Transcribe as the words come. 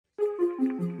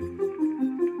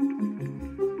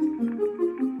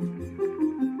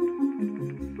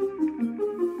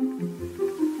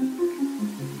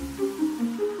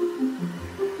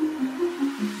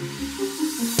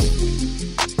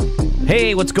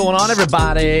Hey, what's going on,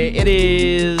 everybody? It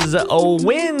is a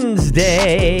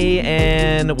Wednesday,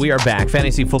 and we are back.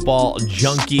 Fantasy Football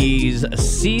Junkies,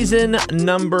 season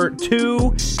number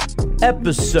 2,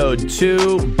 episode 2,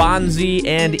 Bonzi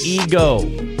and Ego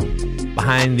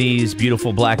behind these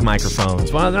beautiful black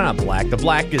microphones. Well, they're not black. The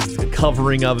black is the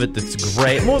covering of it that's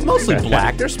gray. Mostly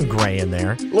black. There's some gray in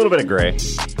there. A little bit of gray.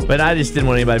 But I just didn't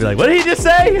want anybody to be like, what did he just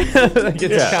say?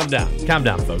 Just calm down. Calm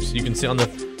down, folks. You can see on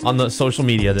the social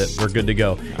media that we're good to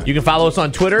go. You can follow us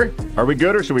on Twitter. Are we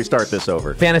good, or should we start this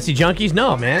over? Fantasy Junkies?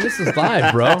 No, man. This is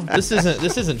live, bro. This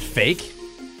isn't fake.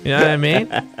 You know what I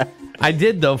mean? I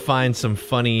did, though, find some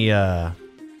funny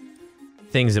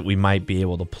things that we might be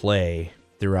able to play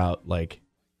throughout, like...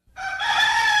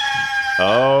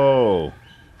 Oh.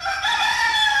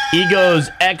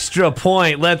 Ego's extra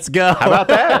point. Let's go. How about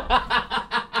that?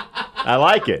 I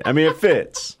like it. I mean, it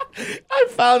fits. I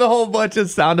found a whole bunch of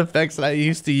sound effects that I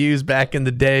used to use back in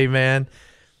the day, man.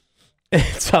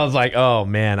 So I was like, oh,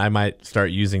 man, I might start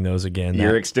using those again.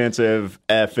 Your extensive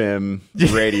FM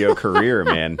radio career,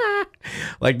 man.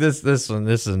 Like this one.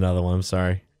 This is another one. I'm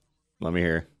sorry. Let me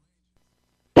hear.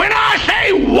 When I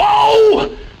say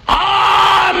whoa,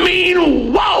 I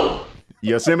mean whoa.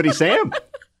 Yosemite Sam.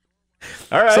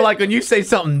 All right. So, like, when you say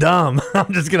something dumb,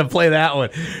 I'm just going to play that one.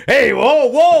 Hey, whoa.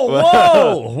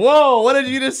 What did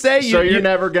you just say? So you're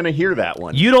never going to hear that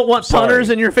one. You don't want punters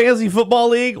in your fantasy football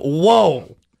league?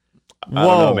 Whoa. I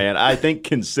don't know, man. I think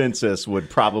consensus would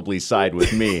probably side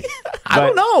with me. I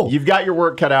don't know. You've got your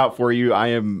work cut out for you. I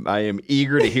am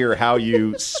eager to hear how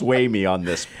you sway me on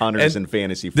this punters and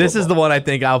fantasy football. This is the one I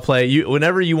think I'll play.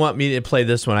 Whenever you want me to play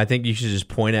this one, I think you should just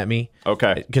point at me.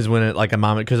 Okay. Because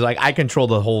I control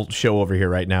the whole show over here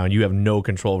right now, and you have no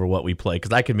control over what we play.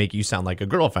 Because I could make you sound like a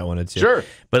girl if I wanted to. Sure.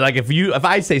 But like if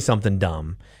I say something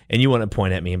dumb and you want to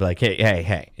point at me and be like,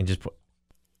 hey, and just put.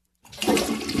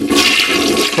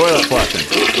 Toilet flushing.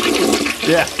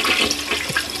 Yeah.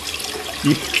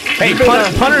 Hey,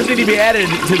 punters need to be added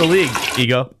to the league,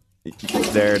 Ego.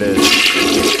 There it is.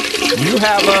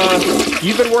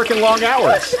 You've been working long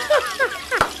hours.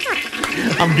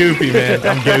 I'm goofy, man.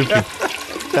 I'm goofy.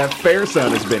 That fair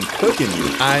son has been cooking you.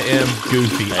 I am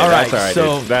goofy. Hey, all right,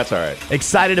 so that's all right.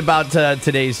 Excited about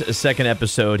today's second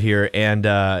episode here, and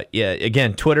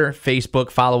again, Twitter, Facebook,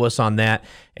 follow us on that,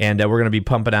 and we're going to be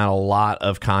pumping out a lot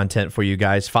of content for you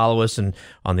guys. Follow us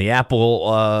on the Apple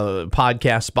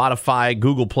podcast, Spotify,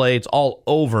 Google Play. It's all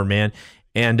over, man.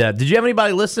 And did you have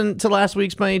anybody listen to last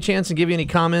week's by any chance and give you any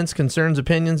comments, concerns,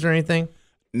 opinions, or anything?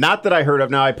 Not that I heard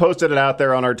of. Now, I posted it out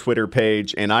there on our Twitter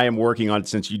page, and I am working on,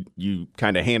 since you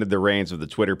kind of handed the reins of the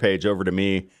Twitter page over to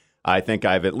me, I think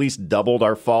I've at least doubled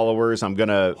our followers. I'm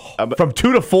from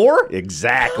 2 to 4?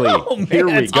 Exactly. Oh, man, here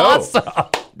we go. Awesome.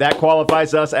 That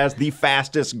qualifies us as the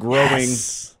fastest growing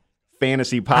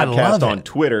fantasy podcast on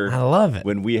Twitter. I love it.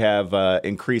 When we have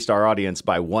increased our audience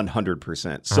by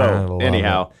 100%. So,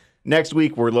 anyhow, next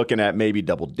week we're looking at maybe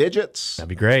double digits. That'd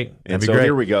be great. And so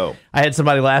here we go. I had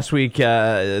somebody last week.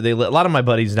 A lot of my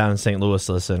buddies down in St. Louis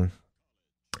listen,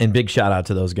 and big shout out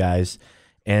to those guys.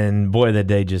 And boy, did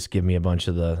they just give me a bunch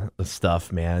of the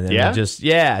stuff, man. And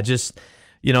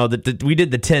we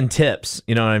did the 10 tips.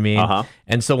 You know what I mean? Uh-huh.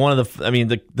 And so one of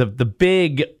the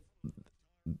big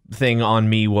thing on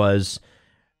me was,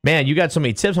 man, you got so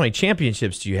many tips. How many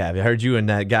championships do you have? I heard you and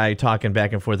that guy talking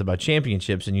back and forth about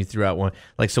championships, and you threw out one.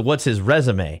 Like, so what's his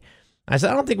resume? I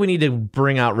said, I don't think we need to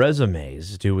bring out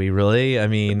resumes, do we really? I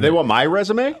mean... They want my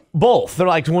resume? Both. They're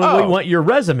like, we want your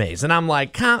resumes. And I'm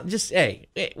like,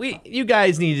 you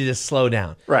guys need to just slow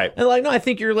down. Right. And they're like, no, I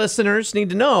think your listeners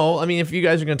need to know. I mean, if you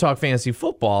guys are going to talk fantasy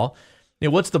football,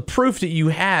 what's the proof that you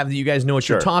have that you guys know what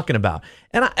you're talking about?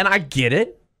 And I get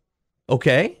it.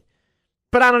 Okay.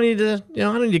 But I don't need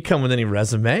to come with any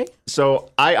resume.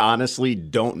 So I honestly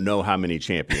don't know how many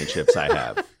championships I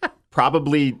have.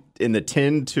 Probably in the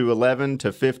 10 to 11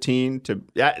 to 15 to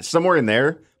somewhere in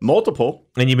there. Multiple.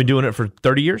 And you've been doing it for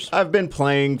 30 years? I've been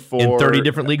playing for... In 30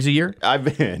 different leagues a year?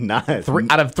 I've been... Out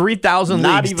of 3,000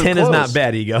 leagues, 10 is not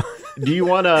bad, Ego. Do you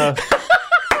want to...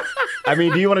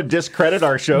 do you want to discredit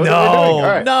our show?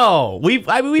 No. We've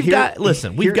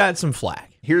got some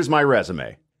flack. Here's my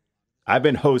resume. I've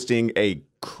been hosting a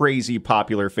crazy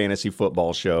popular fantasy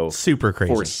football show. Super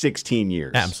crazy. For 16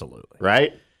 years. Absolutely.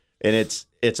 Right? And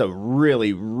it's a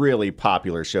really, really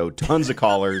popular show. Tons of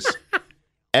callers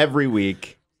every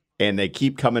week, and they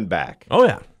keep coming back. Oh,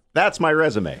 yeah. That's my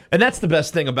resume. And that's the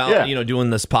best thing about doing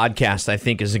this podcast, I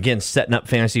think, is, again, setting up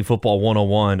Fantasy Football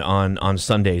 101 on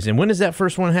Sundays. And when is that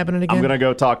first one happening again? I'm going to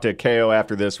go talk to KO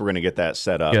after this. We're going to get that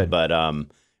set up. Good. But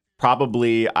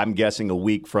probably, I'm guessing, a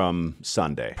week from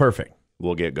Sunday. Perfect.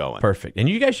 we'll get going. Perfect. And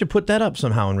you guys should put that up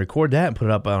somehow and record that and put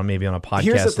it up maybe on a podcast.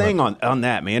 Here's the thing on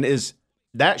that, man, is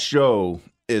that show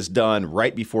is done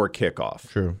right before kickoff.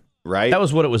 True. Right? That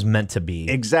was what it was meant to be.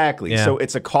 Exactly. Yeah. So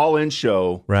it's a call-in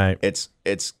show. Right. It's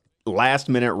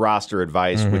last-minute roster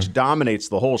advice, which dominates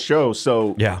the whole show.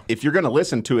 So if you're going to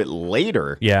listen to it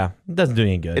later, it doesn't do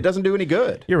any good. It doesn't do any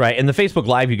good. You're right. And the Facebook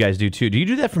Live you guys do, too. Do you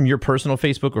do that from your personal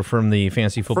Facebook or from the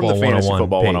Fantasy Football 101 From the Fantasy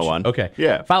Football page? 101. Okay.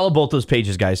 Yeah. Follow both those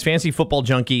pages, guys. Fantasy Football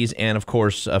Junkies and, of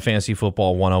course, Fantasy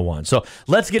Football 101. So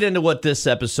let's get into what this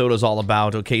episode is all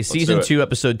about. Okay, Season 2,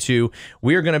 Episode 2.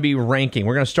 We are going to be ranking.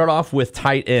 We're going to start off with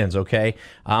tight ends, okay?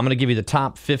 I'm going to give you the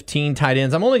top 15 tight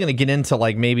ends. I'm only going to get into,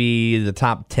 like, maybe the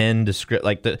top 10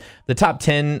 like the top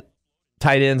 10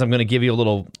 tight ends. I'm going to give you a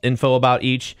little info about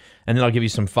each, and then I'll give you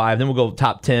some 5. Then we'll go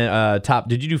top 10.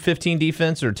 Did you do 15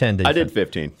 defense or 10 defense? I did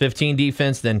 15. 15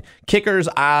 defense. Then kickers.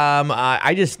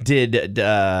 I just did 10.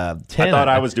 I thought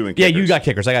I was doing kickers. Yeah, you got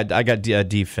kickers. I got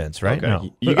defense, right? Okay.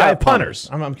 No. You I have got punters.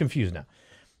 I'm confused now.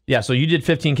 Yeah, so you did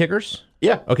 15 kickers?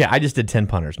 Yeah. Okay, I just did 10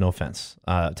 punters. No offense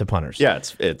to punters. Yeah,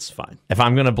 it's fine. If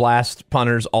I'm going to blast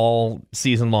punters all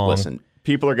season long. Listen,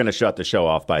 people are going to shut the show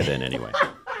off by then anyway.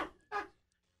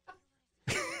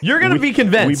 You're going to be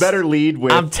convinced. We better lead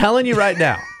with... I'm telling you right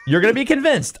now. You're going to be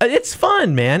convinced. It's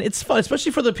fun, man. It's fun,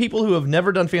 especially for the people who have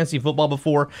never done fantasy football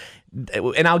before.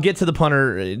 And I'll get to the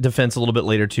punter defense a little bit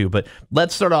later, too. But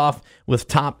let's start off with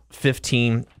top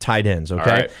 15 tight ends,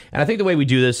 okay? Right. And I think the way we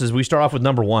do this is we start off with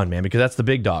number 1, man, because that's the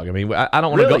big dog. I mean, I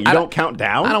don't want to Really? go... You don't count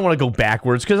down? I don't want to go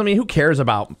backwards because, I mean, who cares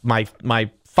about my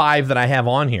 5 that I have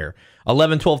on here?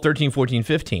 11, 12, 13, 14,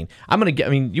 15. I'm going to get...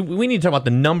 I mean, we need to talk about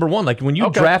the number 1. Like, when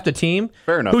you draft a team,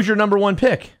 fair enough. Who's your number 1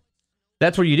 pick?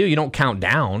 That's what you do. You don't count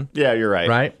down. Yeah, you're right.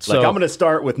 Right? Like, So, I'm going to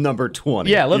start with number 20.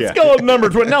 Yeah, let's go with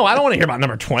number 20. No, I don't want to hear about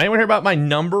number 20. I want to hear about my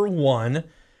number 1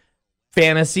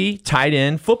 fantasy tight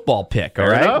end football pick. All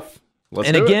Fair right? enough. Let's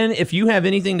and do again, if you have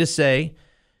anything to say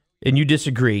and you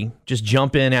disagree, just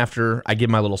jump in after I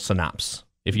give my little synopsis,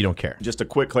 if you don't care. Just a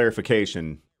quick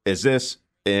clarification. Is this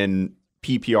in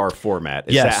PPR format?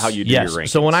 Is that how you do your rankings?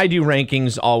 So when I do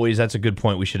rankings, always, that's a good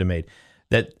point we should have made.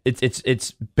 That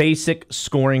it's basic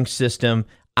scoring system.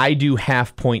 I do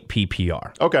half point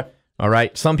PPR. Okay. All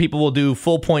right. Some people will do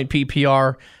full point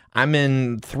PPR. I'm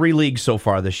in 3 leagues so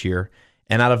far this year,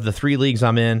 and out of the 3 leagues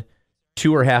I'm in,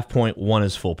 2 are half point, 1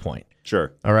 is full point.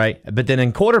 Sure. All right. But then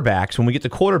in quarterbacks, when we get to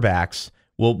quarterbacks,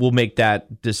 we'll make that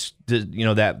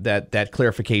that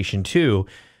clarification too.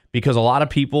 Because a lot of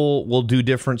people will do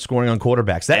different scoring on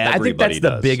quarterbacks. I think that's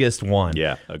the biggest one.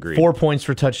 Yeah, agreed. 4 points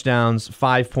for touchdowns,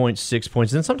 5 points, 6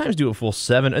 points, and then sometimes do a full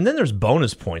 7. And then there's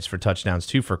bonus points for touchdowns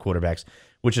too for quarterbacks,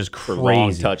 which is crazy. For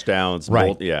long touchdowns,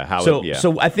 right?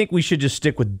 So I think we should just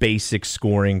stick with basic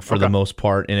scoring for the most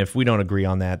part. And if we don't agree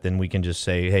on that, then we can just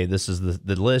say, hey, this is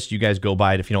the list. You guys go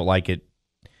by it. If you don't like it,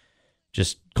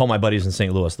 just call my buddies in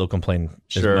St. Louis. They'll complain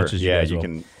as much as you guys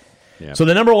will. Yeah. So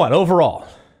the number 1 overall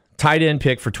tight end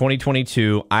pick for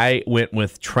 2022, I went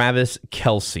with Travis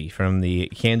Kelce from the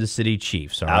Kansas City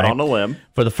Chiefs. Out on a limb.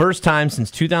 For the first time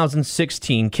since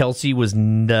 2016, Kelce was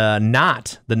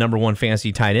not the number 1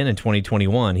 fantasy tight end in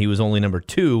 2021. He was only number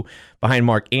 2 behind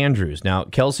Mark Andrews. Now,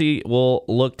 Kelce will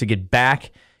look to get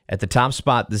back at the top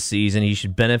spot this season. He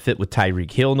should benefit with Tyreek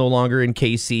Hill no longer in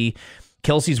KC.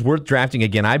 Kelce's worth drafting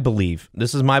again, I believe.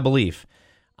 This is my belief.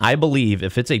 I believe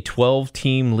if it's a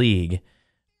 12-team league,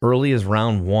 early as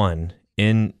round 1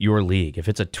 in your league. If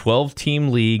it's a 12-team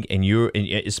league and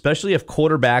especially if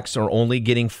quarterbacks are only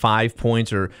getting 5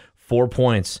 points or 4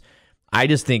 points, I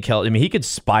just think he could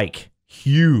spike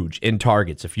huge in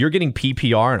targets. If you're getting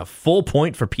PPR and a full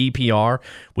point for PPR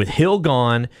with Hill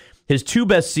gone, his 2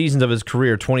 best seasons of his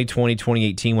career, 2020,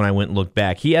 2018, when I went and looked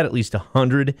back, he had at least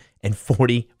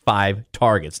 145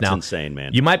 targets. Now, that's insane,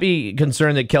 man. You might be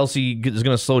concerned that Kelce is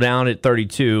going to slow down at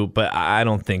 32, but I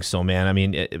don't think so, man. I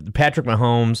mean, Patrick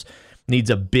Mahomes needs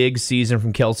a big season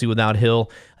from Kelce without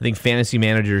Hill. I think fantasy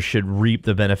managers should reap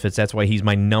the benefits. That's why he's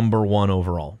my number 1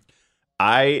 overall.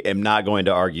 I am not going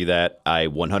to argue that. I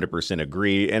 100%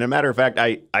 agree. And a matter of fact,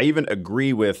 I even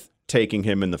agree with taking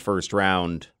him in the first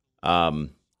round.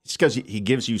 It's because he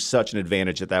gives you such an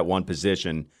advantage at that one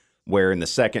position where in the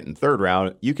second and third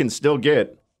round, you can still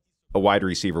get a wide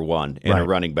receiver 1 and a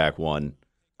running back 1.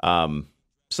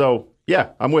 So, yeah,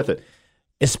 I'm with it.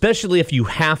 Especially if you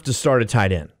have to start a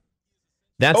tight end.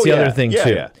 That's the other thing, too.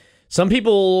 Yeah. Some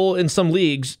people in some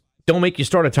leagues don't make you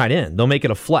start a tight end. They'll make it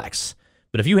a flex.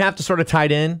 But if you have to start a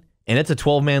tight end and it's a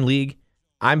 12-man league,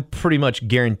 I'm pretty much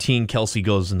guaranteeing Kelsey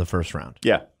goes in the first round.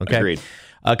 Yeah, okay. Agreed.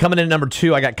 Coming in at number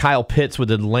 2, I got Kyle Pitts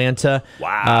with Atlanta.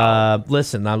 Wow.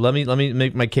 Listen, now let me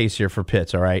make my case here for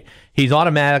Pitts, all right? He's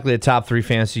automatically a top 3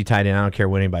 fantasy tight end. I don't care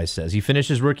what anybody says. He finished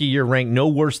his rookie year ranked no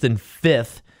worse than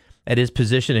 5th at his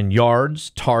position in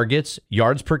yards, targets,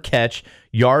 yards per catch,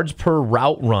 yards per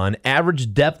route run,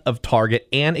 average depth of target,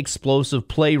 and explosive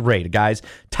play rate. Guys,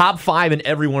 top 5 in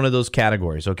every one of those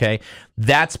categories, okay?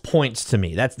 That's points to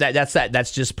me.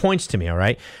 That's just points to me, all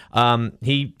right?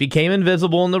 He became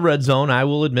invisible in the red zone. I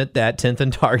will admit that, 10th in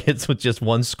targets with just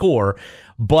 1 score.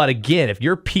 But again, if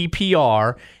you're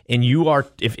PPR and you are,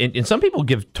 and some people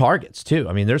give targets too.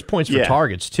 I mean, there's points for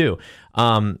targets too.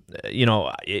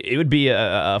 It would be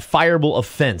a fireable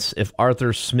offense if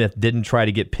Arthur Smith didn't try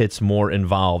to get Pitts more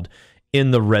involved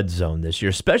in the red zone this year,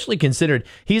 especially considered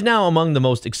he's now among the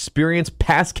most experienced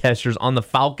pass catchers on the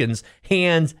Falcons,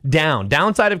 hands down.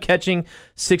 Downside of catching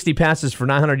 60 passes for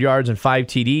 900 yards and 5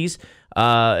 TDs,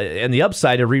 and the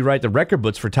upside to rewrite the record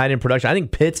books for tight end production. I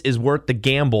think Pitts is worth the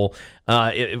gamble.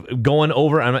 Going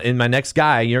over in my next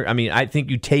guy, I think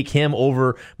you take him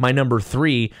over my number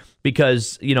 3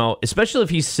 because, especially if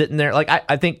he's sitting there. Like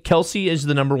I think Kelsey is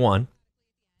the number 1.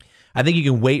 I think you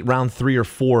can wait round 3 or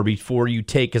 4 before you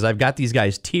take, because I've got these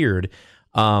guys tiered.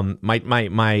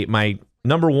 My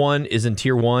number 1 is in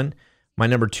tier 1. My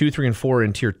number 2, 3, and 4 are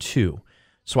in tier 2.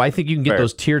 So I think you can get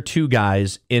those tier 2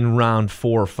 guys in round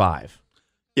 4 or 5.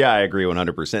 Yeah, I agree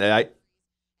 100%.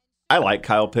 I like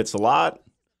Kyle Pitts a lot.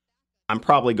 I'm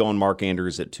probably going Mark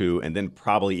Andrews at 2, and then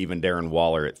probably even Darren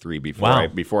Waller at 3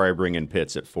 before I bring in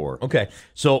Pitts at 4. Okay,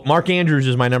 so Mark Andrews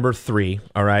is my number 3.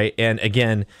 All right, and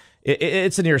again,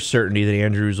 it's a near certainty that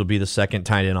Andrews will be the second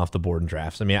tight end off the board in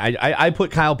drafts. I mean, I put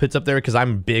Kyle Pitts up there because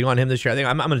I'm big on him this year. I think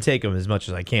I'm going to take him as much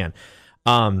as I can.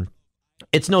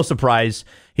 It's no surprise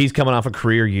he's coming off a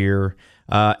career year.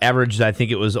 Averaged, I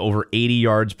think it was over 80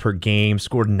 yards per game,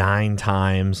 scored 9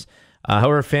 times.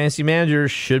 However, fantasy managers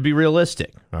should be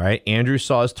realistic. All right, Andrews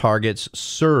saw his targets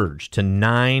surge to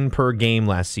 9 per game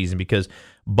last season because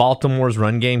Baltimore's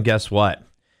run game, guess what?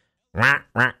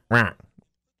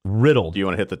 Riddled. Do you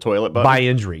want to hit the toilet button? By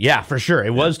injury. Yeah, for sure.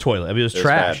 It was toilet. I mean, it was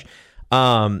trash.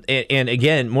 And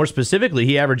again, more specifically,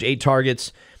 he averaged 8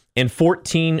 targets and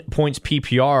 14 points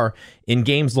PPR in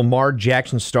games Lamar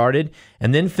Jackson started,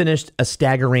 and then finished a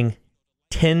staggering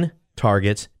 10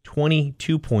 targets,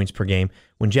 22 points per game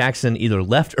when Jackson either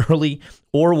left early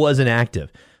or was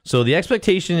inactive. So the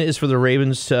expectation is for the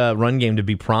Ravens' run game to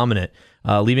be prominent,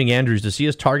 leaving Andrews to see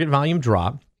his target volume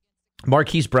drop.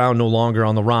 Marquise Brown no longer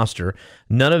on the roster.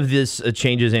 None of this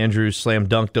changes Andrews' slam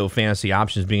dunk though fantasy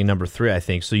options being number 3, I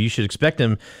think. So you should expect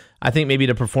him, I think, maybe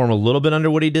to perform a little bit under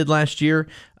what he did last year.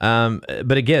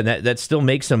 But again, that still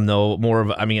makes him, though, more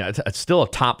of, it's still a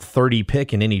top 30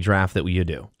 pick in any draft that you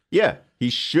do. Yeah, he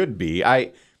should be.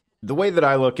 The way that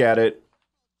I look at it,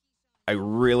 I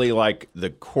really like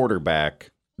the quarterback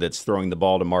that's throwing the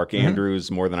ball to Mark Andrews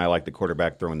more than I like the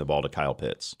quarterback throwing the ball to Kyle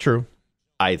Pitts. True.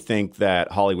 I think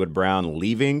that Hollywood Brown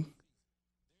leaving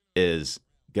it's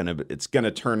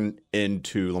gonna turn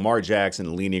into Lamar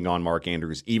Jackson leaning on Mark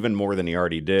Andrews even more than he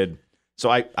already did.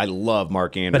 So I love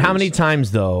Mark Andrews. But how many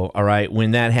times, though, all right,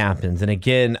 when that happens, and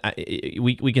again,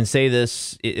 we can say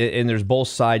this, and there's both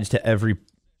sides to every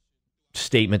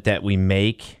statement that we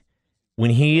make. When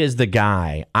he is the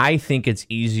guy, I think it's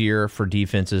easier for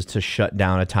defenses to shut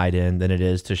down a tight end than it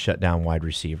is to shut down wide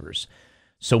receivers.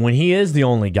 So when he is the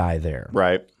only guy there,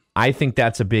 right, I think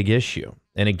that's a big issue.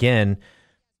 And again,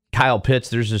 Kyle Pitts,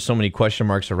 there's just so many question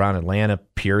marks around Atlanta,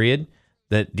 period,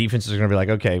 that defenses are going to be like,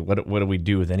 okay, what do we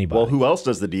do with anybody? Well, who else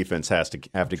does the defense have to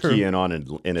key in on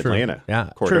in Atlanta? Yeah,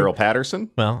 Cordero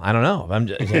Patterson? Well, I don't know.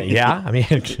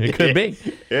 It could be.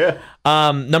 Yeah.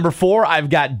 Number 4, I've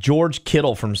got George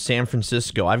Kittle from San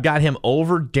Francisco. I've got him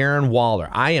over Darren Waller.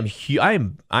 I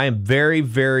am very,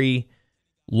 very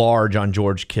large on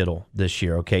George Kittle this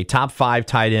year, okay? Top 5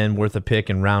 tight end, worth a pick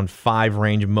in round 5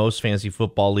 range of most fantasy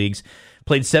football leagues.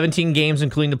 Played 17 games,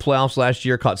 including the playoffs last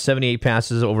year, caught 78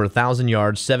 passes, over 1,000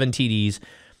 yards, 7 TDs.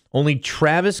 Only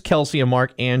Travis Kelce and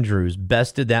Mark Andrews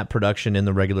bested that production in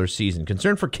the regular season.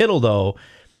 Concern for Kittle, though,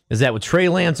 is that with Trey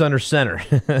Lance under center,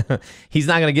 he's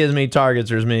not going to get as many targets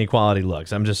or as many quality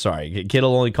looks. I'm just sorry.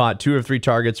 Kittle only caught 2 or 3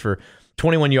 targets for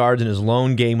 21 yards in his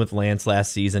lone game with Lance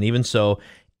last season. Even so,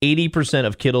 80%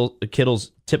 of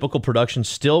Kittle's typical production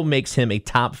still makes him a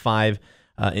top 5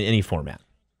 in any format.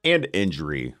 And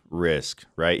injury risk,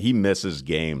 right? He misses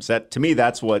games. To me,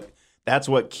 that's what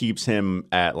keeps him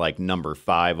at like number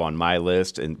 5 on my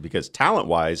list. And because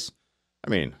talent-wise,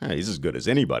 he's as good as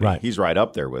anybody. Right. He's right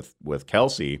up there with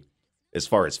Kelsey as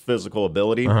far as physical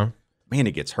ability. Man,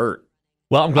 he gets hurt.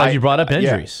 Well, I'm glad you brought up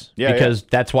injuries because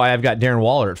that's why I've got Darren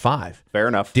Waller at 5. Fair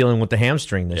enough. Dealing with the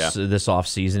hamstring this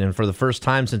offseason. And for the first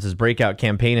time since his breakout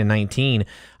campaign in 19,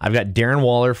 I've got Darren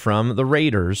Waller from the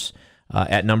Raiders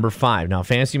at number 5. Now,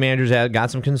 fantasy managers have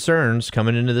got some concerns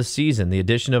coming into this season. The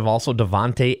addition of also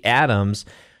Devontae Adams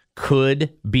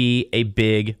could be a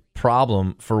big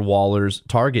problem for Waller's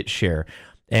target share.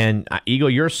 And Eagle,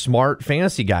 you're a smart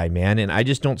fantasy guy, man, and I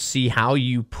just don't see how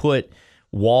you put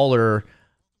Waller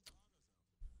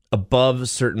above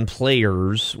certain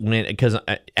players because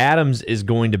Adams is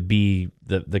going to be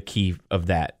the key of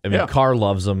that. I mean, Carr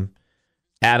loves him.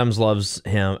 Adams loves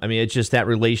him. I mean, it's just that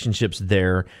relationship's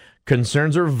there.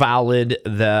 Concerns are valid,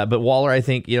 but Waller, I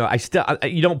think, you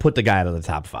don't put the guy out of the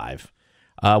top 5.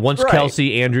 Once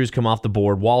Kelsey, Andrews come off the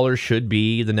board, Waller should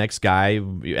be the next guy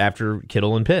after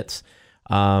Kittle and Pitts.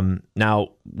 Now,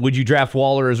 would you draft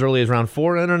Waller as early as round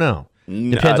 4? I don't know.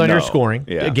 Depends on your scoring.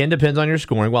 Yeah. Again, depends on your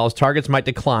scoring. While his targets might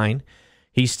decline,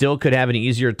 he still could have an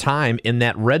easier time in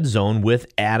that red zone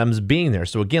with Adams being there.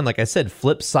 So again, like I said,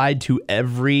 flip side to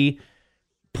every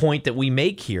point that we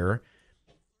make here,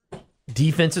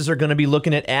 defenses are going to be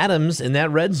looking at Adams in that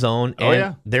red zone,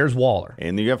 and there's Waller.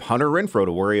 And you have Hunter Renfrow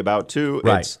to worry about too.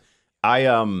 Right.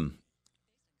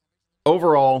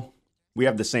 Overall, we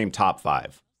have the same top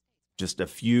 5. Just a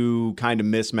few kind of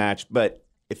mismatch, but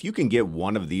if you can get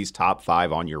one of these top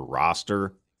 5 on your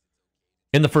roster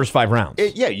in the first 5 rounds,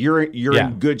 you're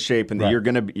in good shape, and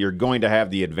you're going to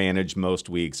have the advantage most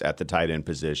weeks at the tight end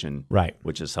position, right?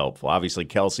 Which is helpful. Obviously,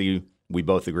 Kelsey, we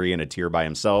both agree in a tier by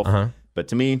himself, but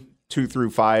to me, 2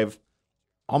 through 5,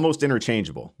 almost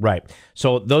interchangeable. Right.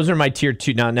 So those are my tier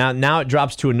 2. Now it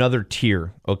drops to another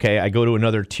tier. Okay, I go to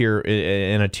another tier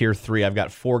in a tier 3. I've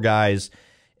got 4 guys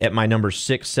at my number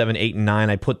 6, 7, 8, and 9.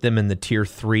 I put them in the tier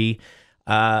 3.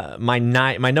 My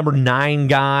number 9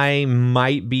 guy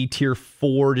might be tier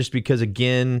 4 just because,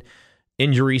 again,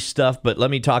 injury stuff. But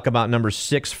let me talk about number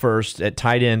 6 first. At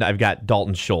tight end, I've got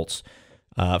Dalton Schultz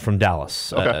from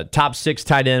Dallas. Okay. Top 6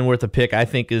 tight end worth a pick, I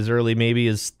think, as early maybe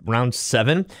as round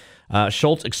 7.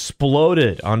 Schultz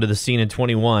exploded onto the scene in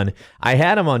 21. I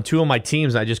had him on 2 of my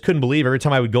teams. I just couldn't believe every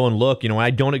time I would go and look, when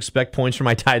I don't expect points from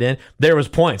my tight end, there was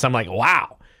points. I'm like,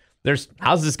 wow.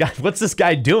 How's this guy? What's this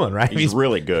guy doing? Right? He's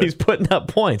really good. He's putting up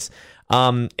points.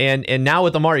 And now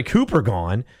with Amari Cooper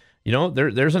gone,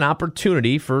 there's an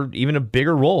opportunity for even a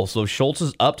bigger role. So Schultz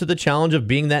is up to the challenge of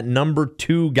being that number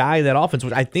 2 guy in that offense,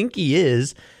 which I think he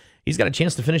is. He's got a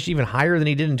chance to finish even higher than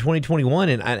he did in 2021,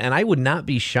 and I would not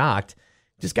be shocked.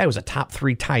 This guy was a top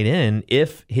 3 tight end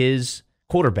if his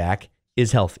quarterback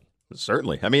is healthy.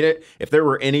 Certainly. I mean, if there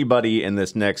were anybody in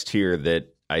this next tier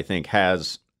that I think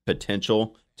has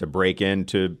potential to break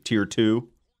into tier 2,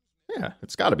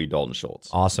 it's got to be Dalton Schultz.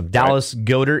 Awesome. Dallas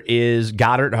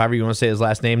Goedert, however you want to say his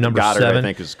last name, number Goddard, 7. I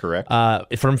think is correct.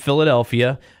 From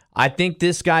Philadelphia. I think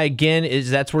this guy, again,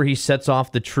 that's where he sets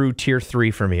off the true tier 3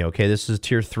 for me. Okay, this is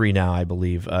tier 3 now, I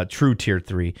believe. True tier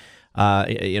 3.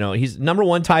 He's number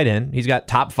 1 tight end. He's got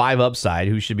top 5 upside,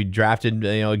 who should be drafted,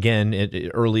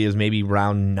 again, early as maybe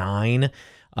round 9.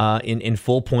 In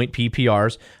full point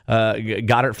PPRs.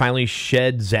 Goddard finally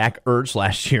shed Zach Ertz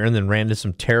last year and then ran into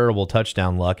some terrible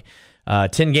touchdown luck.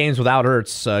 10 games without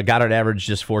Ertz, Goddard averaged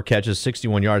just 4 catches,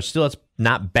 61 yards. Still, that's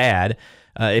not bad.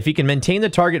 If he can maintain the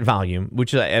target volume,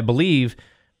 which I believe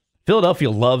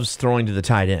Philadelphia loves throwing to the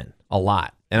tight end a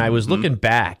lot. And I was looking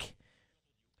back,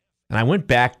 and I went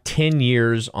back 10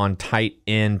 years on tight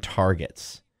end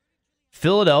targets.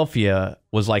 Philadelphia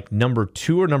was like number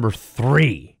 2 or number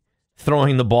 3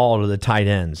 throwing the ball to the tight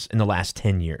ends in the last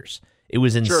 10 years. It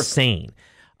was insane.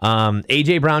 Sure.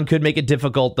 A.J. Brown could make it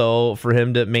difficult, though, for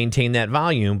him to maintain that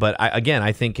volume. But,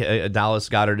 I think Dallas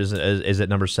Goedert is at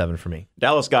number 7 for me.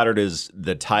 Dallas Goedert is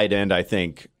the tight end, I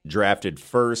think, drafted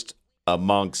first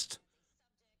amongst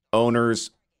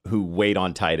owners who wait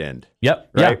on tight end.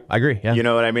 Yep. Right? Yeah, I agree. Yeah. You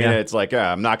know what I mean? Yeah. It's like,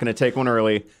 I'm not going to take one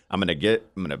early. I'm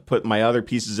going to put my other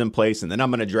pieces in place, and then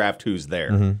I'm going to draft who's there.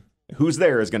 Mm-hmm. Who's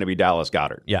there is going to be Dallas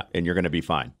Goedert. Yeah. And you're going to be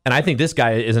fine. And I think this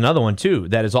guy is another one, too,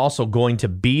 that is also going to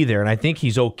be there. And I think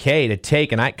he's okay to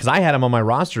take. And because I had him on my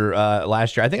roster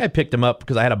last year. I think I picked him up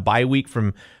because I had a bye week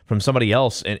from somebody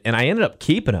else. And I ended up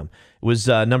keeping him. It was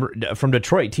from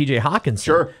Detroit, TJ Hawkinson.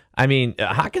 Sure. I mean,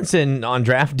 Hawkinson on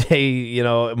draft day,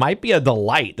 it might be a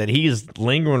delight that he's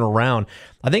lingering around.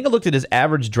 I think I looked at his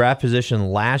average draft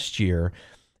position last year.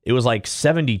 It was like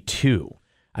 72.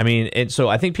 I mean, and so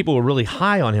I think people were really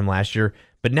high on him last year,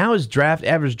 but now his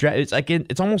average draft,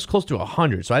 it's almost close to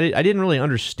 100. So I didn't really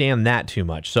understand that too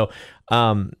much. So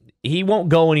he won't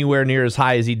go anywhere near as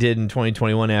high as he did in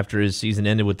 2021 after his season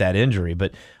ended with that injury.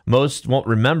 But most won't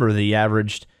remember that he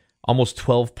averaged almost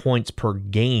 12 points per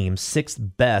game, sixth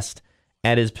best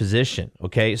at his position.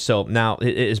 Okay, so now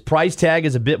his price tag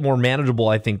is a bit more manageable,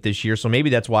 I think, this year. So maybe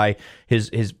that's why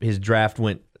his draft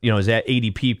went, his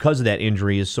ADP because of that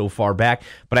injury is so far back.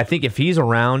 But I think if he's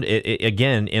around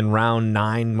again in round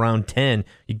 9, round 10,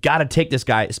 you got to take this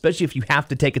guy, especially if you have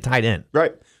to take a tight end.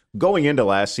 Right. Going into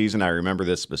last season, I remember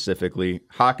this specifically.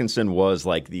 Hawkinson was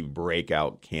like the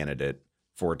breakout candidate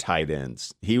for tight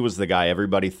ends. He was the guy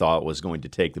everybody thought was going to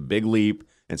take the big leap.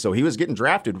 And so he was getting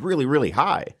drafted really, really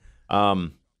high.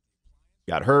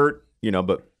 Got hurt,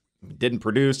 but didn't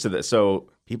produce. So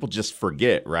people just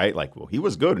forget, right? Like, well, he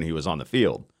was good when he was on the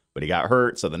field, but he got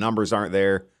hurt, so the numbers aren't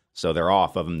there. So they're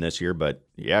off of him this year. But,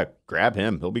 yeah, grab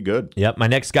him. He'll be good. Yep. My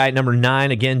next guy, number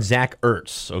 9, again, Zach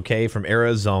Ertz, okay, from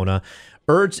Arizona.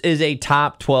 Ertz is a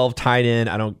top 12 tight end.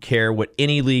 I don't care what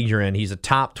any league you're in. He's a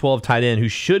top 12 tight end who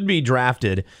should be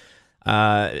drafted.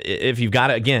 If you've got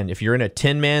to, again, if you're in a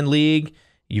 10-man league,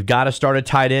 you've got to start a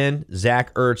tight end.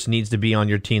 Zach Ertz needs to be on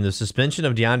your team. The suspension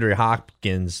of DeAndre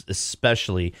Hopkins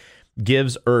especially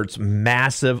gives Ertz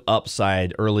massive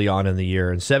upside early on in the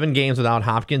year. In 7 games without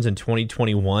Hopkins in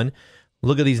 2021,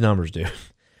 look at these numbers, dude.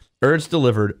 Ertz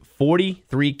delivered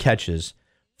 43 catches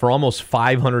for almost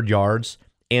 500 yards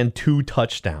and 2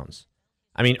 touchdowns.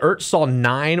 I mean, Ertz saw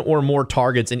 9 or more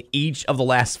targets in each of the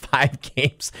last 5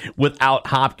 games without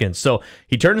Hopkins. So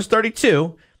he turns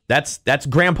 32. That's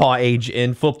grandpa age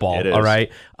in football. It is. All right.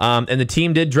 And the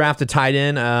team did draft a tight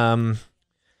end.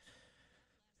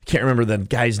 Can't remember the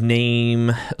guy's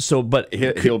name. So, but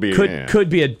he'll be could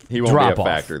be a drop off.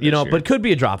 Factor this year. But could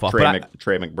be a drop off.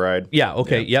 Trey McBride. Yeah.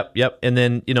 Okay. Yeah. Yep. And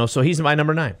then so he's my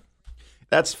number 9.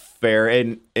 That's fair.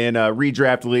 In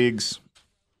redraft leagues,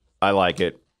 I like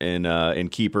it. In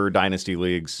keeper dynasty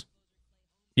leagues,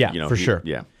 for sure.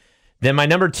 Yeah. Then my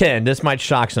number 10, this might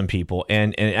shock some people,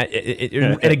 and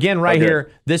again, right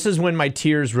here, this is when my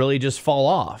tiers really just fall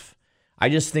off. I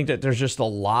just think that there's just a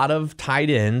lot of tight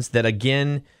ends that,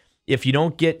 again, if you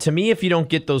don't get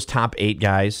those top 8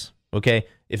 guys, okay,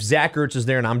 if Zach Ertz is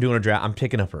there and I'm doing a draft, I'm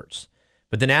picking up Ertz.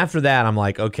 But then after that, I'm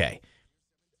like, okay,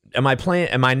 am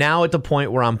I now at the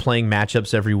point where I'm playing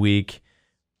matchups every week,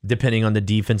 depending on the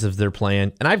defenses they're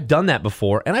playing? And I've done that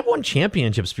before, and I've won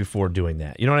championships before doing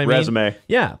that. You know what I mean? Resume.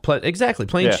 Yeah, exactly.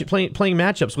 Playing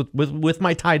matchups with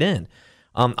my tight end.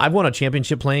 I've won a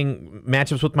championship playing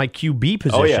matchups with my QB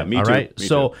position. Oh, yeah, me all too. right? Me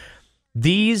so too.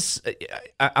 These,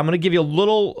 I'm going to give you a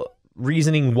little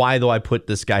reasoning why, though, I put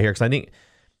this guy here, because I think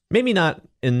maybe not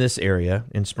in this area,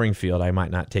 in Springfield, I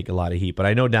might not take a lot of heat, but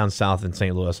I know down south in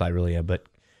St. Louis, I really am. But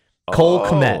Cole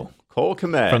Kmet. Cole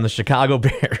Kmet From the Chicago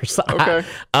Bears. Okay.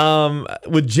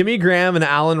 With Jimmy Graham and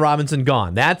Allen Robinson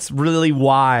gone. That's really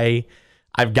why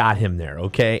I've got him there,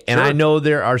 okay? And Sure. I know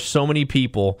there are so many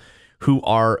people who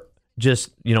are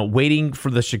just, waiting for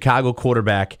the Chicago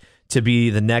quarterback to be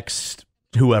the next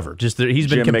whoever. He's been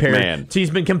McMahon.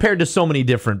 He's been compared to so many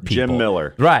different people. Jim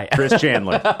Miller. Right. Chris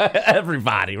Chandler.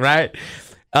 Everybody, right?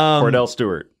 Cordell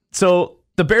Stewart. So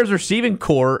the Bears receiving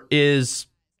core is,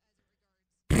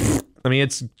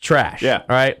 it's trash. Yeah. All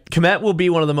right. Kmet will be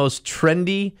one of the most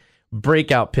trendy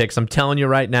breakout picks, I'm telling you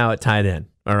right now, at tight end.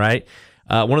 All right.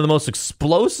 One of the most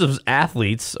explosive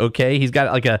athletes. Okay. He's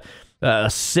got like a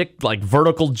sick,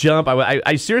 vertical jump.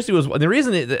 I seriously was,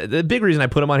 the big reason I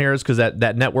put him on here is because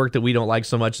that network that we don't like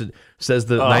so much that says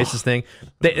the nicest thing.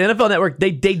 The NFL Network,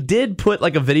 they did put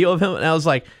a video of him, and I was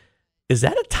like, is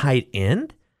that a tight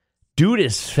end? Dude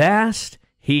is fast.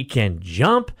 He can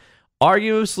jump.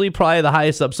 Arguably, probably the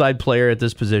highest upside player at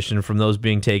this position from those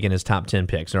being taken as top 10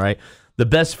 picks, all right? The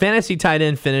best fantasy tight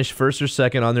end finished first or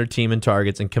second on their team in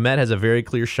targets, and Kmet has a very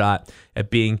clear shot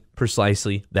at being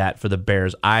precisely that for the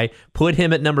Bears. I put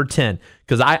him at number 10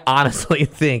 because I honestly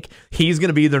think he's going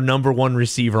to be their number 1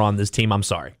 receiver on this team. I'm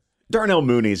sorry. Darnell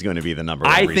Mooney is going to be the number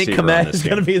 1 receiver. I think Kmet is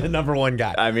going to be the number 1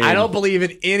 guy. I don't believe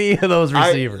in any of those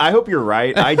receivers. I hope you're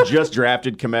right. I just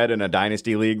drafted Kmet in a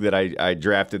dynasty league that I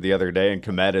drafted the other day, and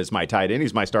Kmet is my tight end.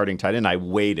 He's my starting tight end. I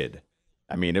waited.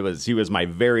 He was my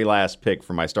very last pick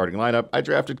for my starting lineup. I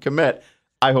drafted Kmet.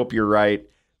 I hope you're right.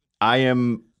 I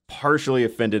am partially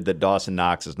offended that Dawson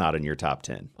Knox is not in your top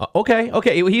 10.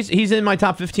 Okay. He's in my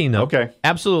top 15, though. Okay.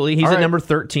 Absolutely. He's at number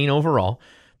 13 overall.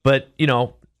 But,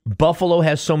 Buffalo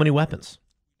has so many weapons.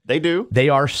 They do. They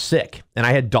are sick. And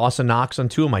I had Dawson Knox on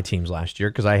 2 of my teams last year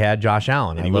because I had Josh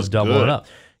Allen. And he was was doubling good. it up.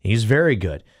 He's very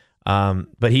good.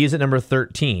 But he is at number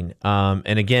 13.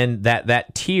 And again,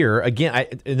 that tier, again,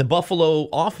 in the Buffalo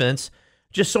offense,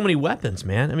 just so many weapons,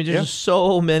 man. There's just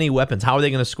so many weapons. How are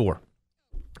they going to score?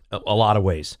 A lot of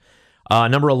ways.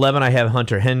 Number 11, I have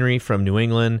Hunter Henry from New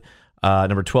England.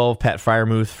 Number 12, Pat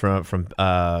Freiermuth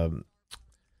from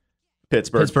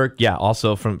Pittsburgh. Yeah,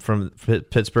 also from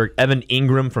Pittsburgh. Evan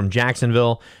Ingram from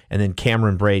Jacksonville, and then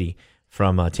Cameron Brady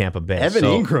from Tampa Bay. Evan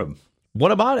Ingram.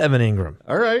 What about Evan Ingram?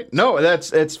 All right. No,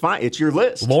 it's fine. It's your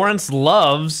list. Lawrence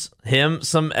loves him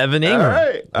some Evan Ingram. All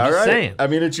right. I'm just saying. I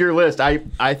mean, it's your list.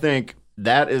 I think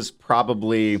that is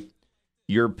probably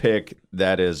your pick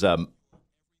that is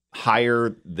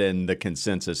higher than the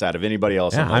consensus out of anybody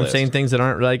else on the I'm list. saying things that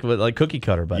aren't like cookie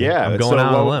cutter, buddy. Yeah, I'm going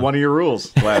out on a limb. One of your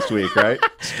rules last week, right?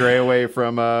 Stray away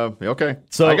from, okay.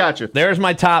 So I got you. There's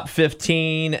my top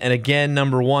 15. And again,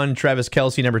 number 1, Travis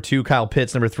Kelce. Number 2, Kyle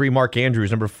Pitts. Number 3, Mark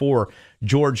Andrews. Number 4,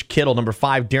 George Kittle. Number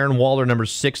 5, Darren Waller. Number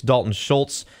 6, Dalton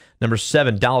Schultz. Number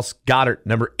 7, Dallas Goedert.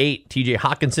 Number 8, TJ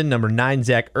Hawkinson. Number 9,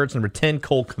 Zach Ertz. Number 10,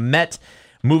 Cole Kmet.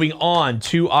 Moving on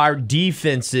to our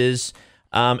defenses.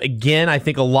 Again, I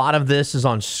think a lot of this is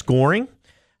on scoring,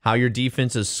 how your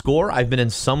defenses score. I've been in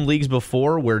some leagues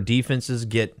before where defenses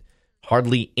get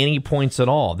hardly any points at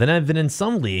all. Then I've been in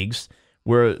some leagues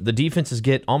where the defenses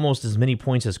get almost as many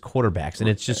points as quarterbacks, and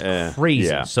it's just crazy.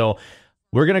 Yeah. So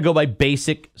we're going to go by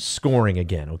basic scoring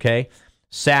again, okay?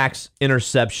 Sacks,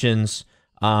 interceptions.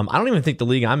 I don't even think the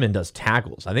league I'm in does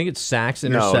tackles. I think it's sacks,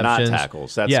 interceptions. No, not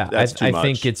tackles. That's too much. I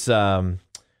think it's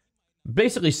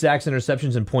basically sacks,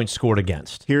 interceptions, and points scored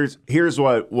against. Here's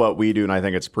what we do, and I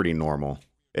think it's pretty normal.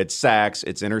 It's sacks,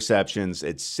 it's interceptions,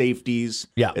 it's safeties,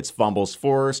 it's fumbles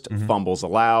forced, fumbles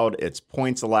allowed, it's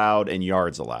points allowed, and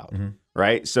yards allowed,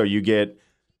 right? So you get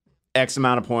X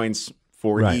amount of points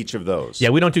for each of those. Yeah,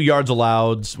 we don't do yards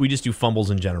allowed. We just do fumbles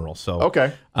in general. So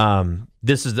okay,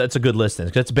 that's a good list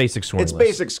then. That's a basic scoring. It's list.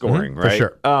 basic scoring, right? For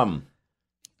sure.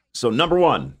 So number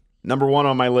one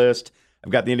on my list,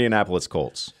 I've got the Indianapolis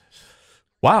Colts.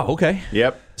 Wow, okay.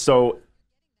 Yep. So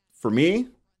for me,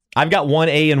 I've got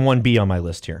 1A and 1B on my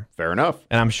list here. Fair enough.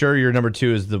 And I'm sure your number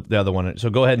 2 is the other one.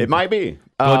 So go ahead. It might be.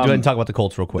 Go ahead and talk about the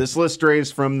Colts real quick. This list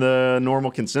strays from the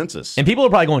normal consensus. And people are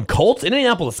probably going, Colts?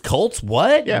 Indianapolis Colts?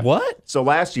 What? Yeah. What? So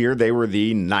last year, they were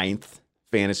the 9th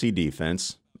fantasy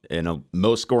defense in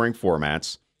most scoring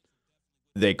formats.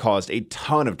 They caused a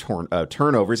ton of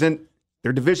turnovers. And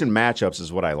their division matchups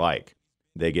is what I like.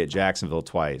 They get Jacksonville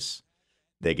twice.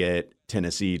 They get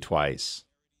Tennessee twice.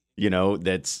 You know,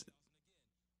 they're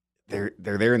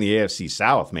there in the AFC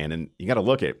South, man, and you got to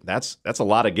look at that's a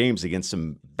lot of games against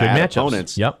some bad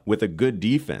opponents with a good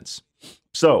defense.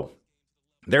 So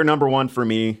they're number 1 for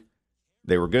me.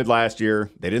 They were good last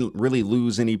year. They didn't really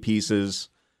lose any pieces.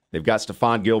 They've got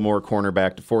Stephon Gilmore,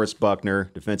 cornerback, DeForest Buckner,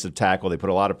 defensive tackle. They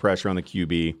put a lot of pressure on the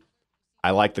QB.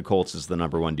 I like the Colts as the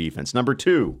number 1 defense. Number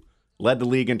 2, led the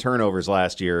league in turnovers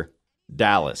last year,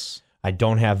 Dallas. I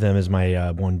don't have them as my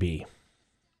 1B.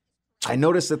 I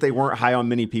noticed that they weren't high on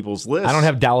many people's lists. I don't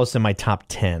have Dallas in my top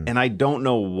 10. And I don't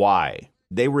know why.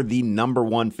 They were the number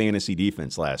 1 fantasy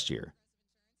defense last year.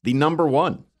 The number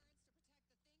 1.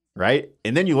 Right?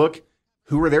 And then you look,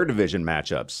 who were their division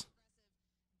matchups?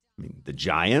 I mean, the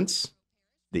Giants,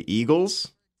 the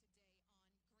Eagles.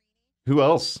 Who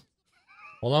else?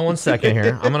 Hold on one second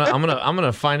here. I'm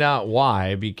gonna find out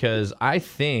why, because I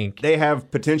think they have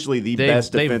potentially the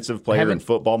best defensive player in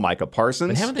football, Micah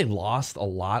Parsons. But haven't they lost a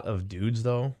lot of dudes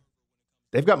though?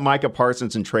 They've got Micah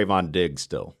Parsons and Trayvon Diggs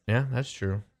still. Yeah, that's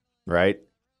true. Right?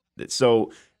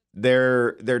 So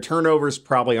their turnovers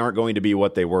probably aren't going to be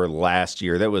what they were last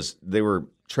year.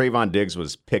 Trayvon Diggs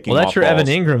was picking. Well, that's your balls. Evan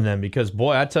Ingram then, because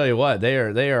boy, I tell you what, they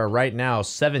are right now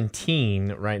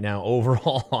 17 right now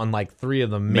overall on like 3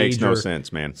 of the major. Makes no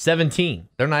sense, man. 17.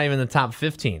 They're not even in the top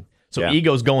 15. So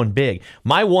ego's going big.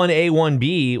 My 1A,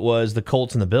 1B was the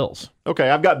Colts and the Bills. Okay,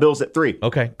 I've got Bills at 3.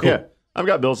 Okay, cool. Yeah, I've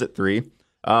got Bills at 3.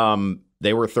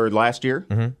 They were 3rd last year.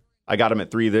 Mm-hmm. I got them at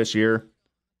 3 this year.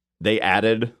 They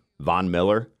added Von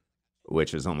Miller,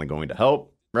 which is only going to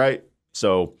help, right?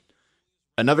 So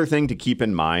another thing to keep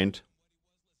in mind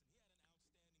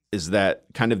is that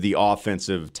kind of the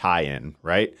offensive tie-in,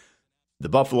 right? The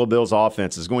Buffalo Bills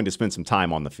offense is going to spend some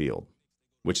time on the field,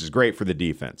 which is great for the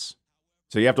defense.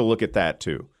 So you have to look at that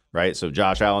too, right? So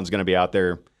Josh Allen's going to be out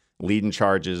there leading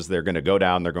charges. They're going to go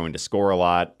down. They're going to score a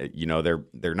lot. You know,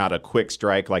 they're not a quick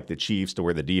strike like the Chiefs to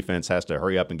where the defense has to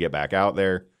hurry up and get back out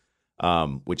there,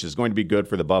 which is going to be good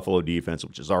for the Buffalo defense,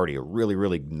 which is already a really,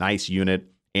 really nice unit.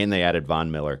 And they added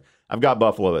Von Miller. I've got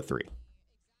Buffalo at 3.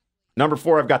 Number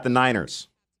 4, I've got the Niners.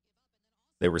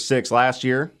 They were 6 last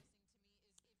year.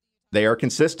 They are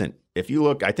consistent. If you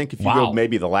look, I think if you go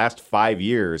maybe the last 5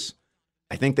 years,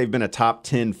 I think they've been a top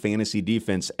 10 fantasy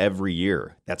defense every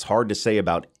year. That's hard to say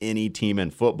about any team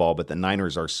in football, but the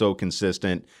Niners are so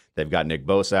consistent. They've got Nick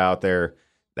Bosa out there.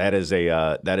 That is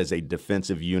a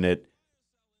defensive unit.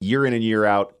 Year in and year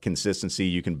out, consistency,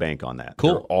 you can bank on that.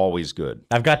 Cool. They're always good.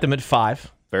 I've got them at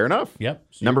 5. Fair enough. Yep.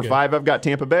 So Number 5, I've got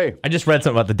Tampa Bay. I just read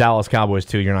something about the Dallas Cowboys,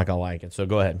 too. You're not going to like it, so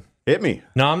go ahead. Hit me.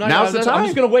 No, I'm not. Now's the time. I'm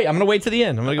just going to wait. I'm going to wait to the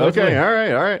end. I'm going to go Okay,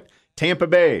 all right. Tampa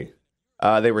Bay.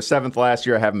 They were 7th last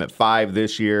year. I have them at 5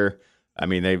 this year. I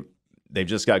mean, they've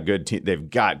just got good they've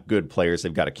got good players.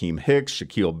 They've got Akeem Hicks,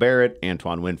 Shaquille Barrett,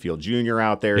 Antoine Winfield Jr.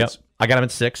 out there. Yep. I got them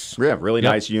at 6. Yeah, really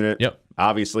nice unit. Yep.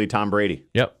 Obviously, Tom Brady.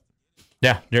 Yep.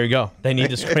 Yeah, there you go. They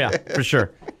need to, yeah, for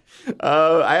sure.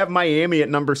 I have Miami at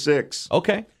number 6.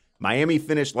 Okay. Miami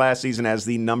finished last season as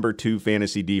the number 2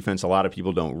 fantasy defense. A lot of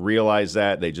people don't realize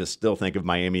that. They just still think of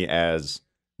Miami as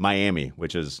Miami,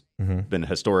 which has been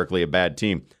historically a bad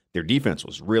team. Their defense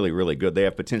was really, really good. They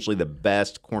have potentially the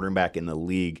best cornerback in the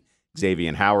league,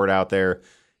 Xavier Howard, out there.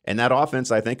 And that offense,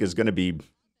 I think, is going to be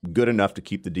good enough to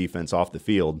keep the defense off the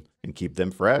field and keep them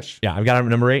fresh. Yeah, I've got them at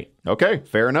number 8. Okay,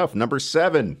 fair enough. Number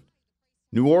 7,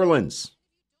 New Orleans.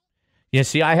 Yeah,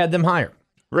 see, I had them higher.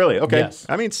 Really? Okay. Yes.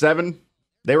 I mean, 7.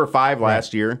 They were 5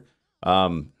 last year.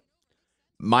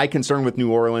 My concern with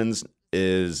New Orleans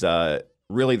is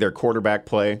really their quarterback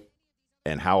play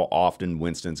and how often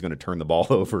Winston's going to turn the ball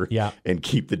over and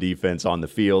keep the defense on the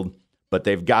field. But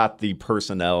they've got the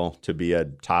personnel to be a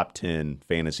top 10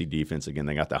 fantasy defense. Again,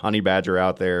 they got the Honey Badger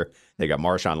out there. They got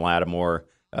Marshawn Lattimore,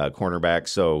 cornerback.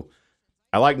 So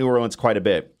I like New Orleans quite a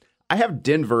bit. I have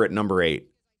Denver at number 8.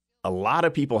 A lot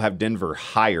of people have Denver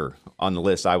higher on the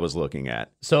list I was looking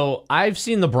at. So I've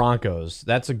seen the Broncos.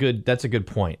 That's a good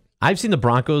point. I've seen the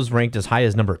Broncos ranked as high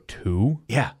as number 2.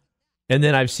 Yeah. And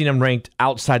then I've seen them ranked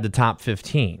outside the top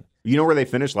 15. You know where they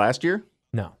finished last year?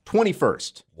 No.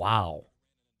 21st. Wow.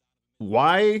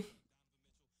 Why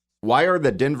are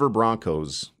the Denver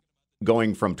Broncos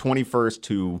going from 21st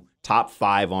to top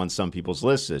 5 on some people's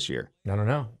lists this year? I don't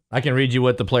know. I can read you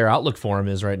what the player outlook for him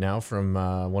is right now from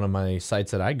one of my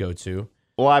sites that I go to.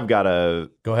 Well, I've got a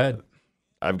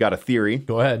theory.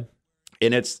 Go ahead.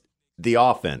 And it's the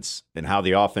offense and how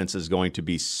the offense is going to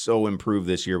be so improved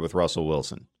this year with Russell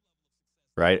Wilson.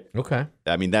 Right? Okay.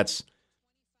 I mean, that's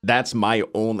my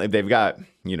only. They've got,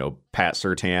 Pat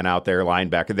Surtain out there,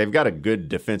 linebacker. They've got a good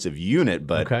defensive unit,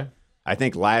 but I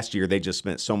think last year they just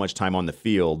spent so much time on the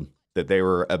field that they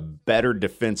were a better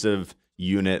defensive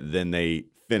unit than they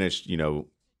finished,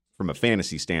 from a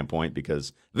fantasy standpoint,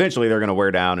 because eventually they're going to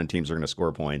wear down and teams are going to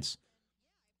score points.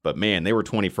 But man, they were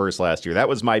 21st last year. That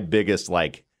was my biggest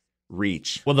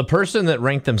reach. Well, the person that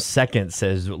ranked them second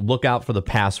says, look out for the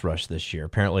pass rush this year.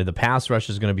 Apparently the pass rush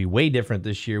is going to be way different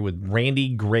this year with Randy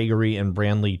Gregory and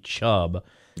Brandley Chubb.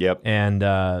 Yep. And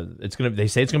they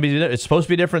say it's supposed to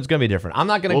be different. It's going to be different. I'm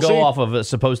not going to go off of it's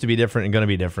supposed to be different and going to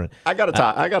be different. I got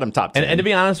them top 10. And to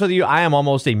be honest with you, I am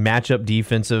almost a matchup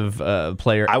defenve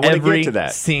player every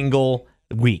single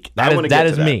week.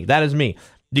 That is me.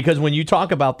 Because when you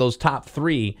talk about those top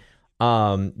 3,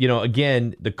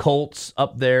 again, the Colts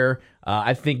up there.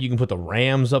 I think you can put the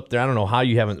Rams up there. I don't know how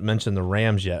you haven't mentioned the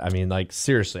Rams yet. I mean,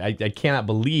 seriously, I cannot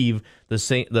believe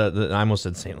I almost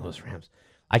said St. Louis Rams.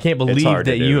 I can't believe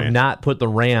that you have not put the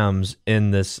Rams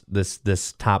in this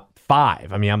top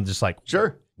 5. I mean, I'm just like,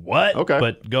 sure, what? Okay,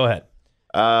 but go ahead.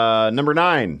 Number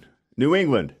 9, New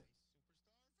England.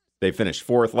 They finished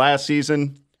 4th last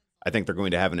season. I think they're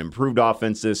going to have an improved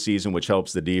offense this season, which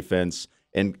helps the defense.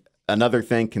 And another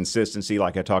thing, consistency,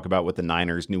 like I talk about with the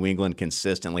Niners, New England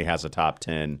consistently has a top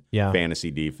 10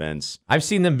 fantasy defense. I've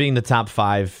seen them being the top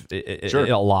 5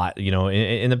 a lot.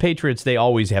 In the Patriots, they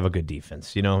always have a good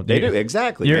defense. They do,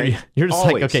 exactly. You're just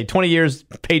always. Like, okay, 20 years,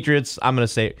 Patriots, I'm going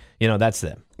to say, that's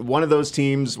them. One of those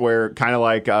teams where kind of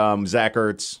like Zach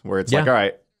Ertz, where it's like, all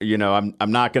right,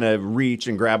 I'm not going to reach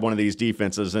and grab one of these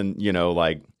defenses and,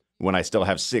 when I still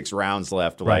have 6 rounds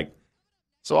left,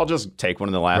 so I'll just take one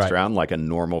in the last round like a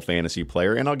normal fantasy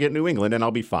player, and I'll get New England, and I'll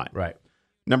be fine. Right.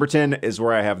 Number 10 is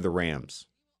where I have the Rams.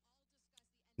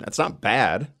 That's not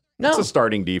bad. No. It's a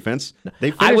starting defense.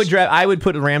 I would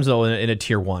put the Rams, though, in a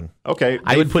tier 1. Okay.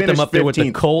 I would put them up there with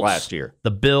the Colts, last year, the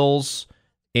Bills,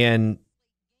 and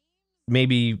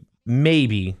maybe,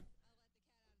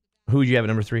 who would you have at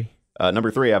number 3?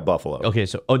 Number 3, I have Buffalo. Okay,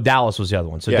 so Dallas was the other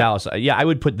one. So Dallas, I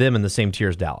would put them in the same tier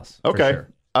as Dallas. Okay. For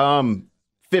sure.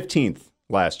 15th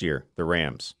last year, the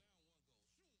Rams.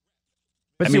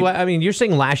 But you're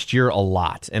saying last year a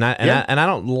lot, and I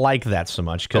don't like that so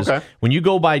much because when you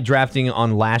go by drafting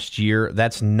on last year,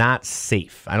 that's not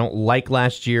safe. I don't like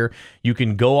last year. You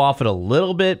can go off it a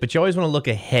little bit, but you always want to look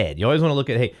ahead. You always want to look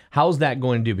at, hey, how's that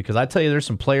going to do? Because I tell you, there's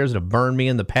some players that have burned me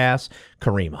in the past.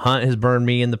 Kareem Hunt has burned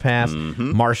me in the past.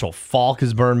 Mm-hmm. Marshall Faulk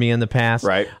has burned me in the past.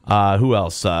 Right. Who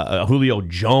else? Julio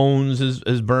Jones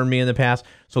has burned me in the past.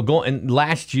 So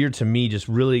last year to me just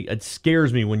really, it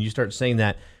scares me when you start saying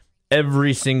that.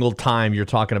 every single time you're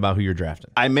talking about who you're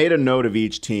drafting. I made a note of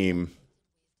each team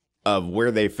of where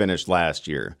they finished last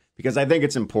year because I think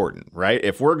it's important, right?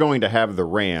 If we're going to have the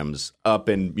Rams up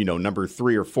in, number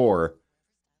 3 or 4,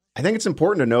 I think it's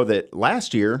important to know that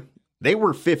last year they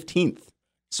were 15th.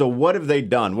 So what have they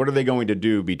done? What are they going to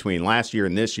do between last year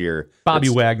and this year? Bobby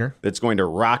Wagner. That's going to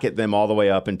rocket them all the way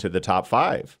up into the top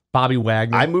 5. Bobby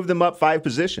Wagner. I moved them up 5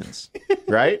 positions,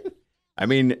 right? I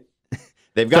mean,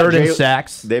 they've got third in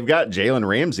sacks. They've got Jalen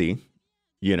Ramsey.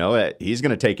 He's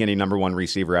going to take any number 1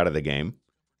 receiver out of the game.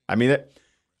 I mean,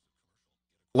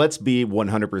 let's be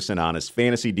 100% honest.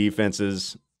 Fantasy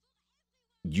defenses,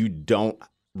 you don't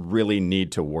really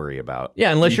need to worry about.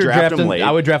 Yeah, unless you're draft drafting. them late.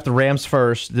 I would draft the Rams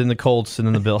first, then the Colts, and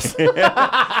then the Bills.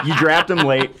 You draft them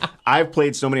late. I've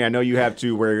played so many. I know you have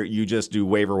to, where you just do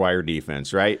waiver wire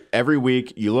defense, right? Every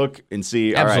week you look and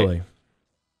see. Absolutely. All right,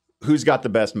 who's got the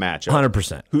best matchup?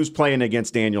 100%. Who's playing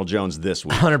against Daniel Jones this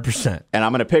week? 100%. And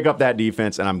I'm going to pick up that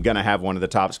defense, and I'm going to have one of the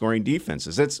top scoring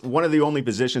defenses. It's one of the only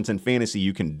positions in fantasy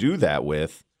you can do that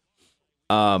with.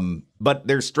 But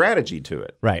there's strategy to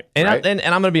it. Right. And right?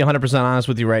 I'm going to be 100% honest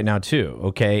with you right now, too.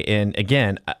 Okay. And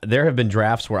again, there have been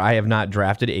drafts where I have not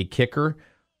drafted a kicker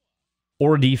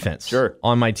or defense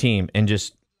on my team and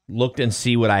just looked and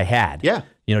see what I had. Yeah.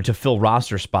 To fill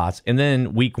roster spots. And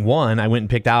then week 1, I went and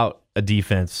picked out a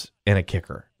defense and a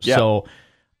kicker. Yeah. So,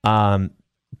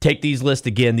 take these lists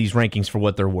again, these rankings for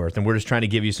what they're worth. And we're just trying to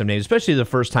give you some names, especially the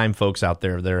first time folks out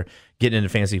there that are getting into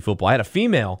fantasy football. I had a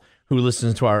female who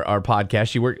listens to our podcast.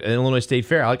 She worked at Illinois State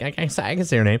Fair. I can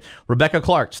say her name. Rebecca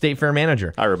Clark, State Fair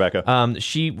manager. Hi, Rebecca.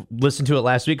 She listened to it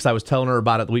last week because I was telling her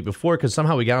about it the week before because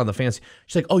somehow we got on the fantasy.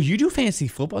 She's like, oh, you do fantasy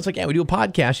football? It's like, yeah, we do a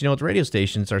podcast, at the radio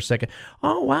station. It's our second.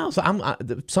 Oh, wow. So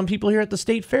some people here at the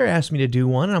State Fair asked me to do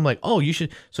one. And I'm like, oh, you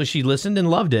should. So she listened and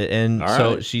loved it. And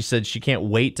so she said she can't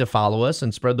wait to follow us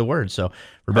and spread the word. So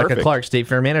Rebecca Clark, State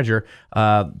Fair manager,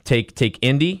 take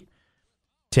Indy,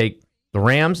 take the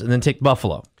Rams, and then take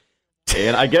Buffalo.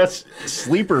 And I guess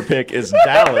sleeper pick is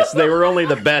Dallas. They were only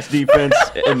the best defense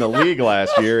in the league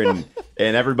last year, and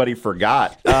everybody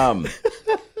forgot. So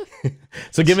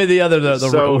give me the other.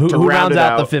 Who rounds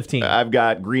out the 15? I've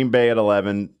got Green Bay at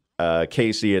 11,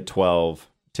 KC at 12,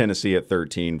 Tennessee at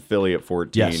 13, Philly at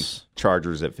 14,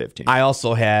 Chargers at 15. I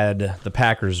also had the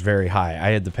Packers very high. I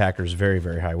had the Packers very,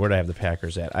 very high. Where did I have the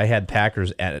Packers at? I had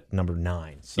Packers at number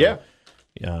 9. So. Yeah.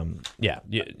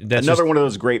 That's another one of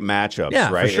those great matchups,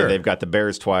 right? For sure. They've got the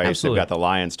Bears twice, Absolutely. They've got the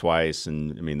Lions twice,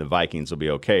 and I mean the Vikings will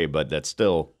be okay, but that's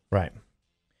still right.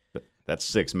 That's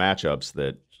 6 matchups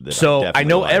that so I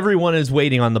know everyone is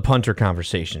waiting on the punter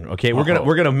conversation. Okay, we're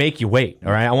gonna make you wait.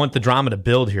 All right, I want the drama to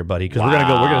build here, buddy, because we're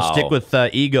gonna stick with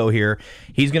Ego here.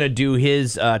 He's gonna do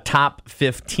his top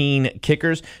 15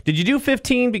 kickers. Did you do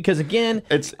 15? Because again,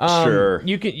 it's sure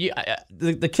you can.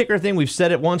 The kicker thing, we've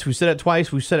said it once, we've said it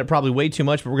twice, we've said it probably way too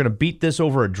much, but we're gonna beat this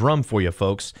over a drum for you,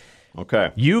 folks.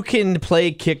 Okay, you can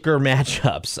play kicker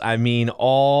matchups. I mean,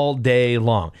 all day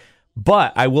long.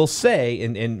 But I will say,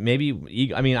 and maybe,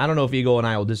 I don't know if Ego and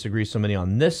I will disagree so many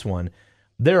on this one.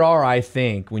 There are, I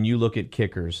think, when you look at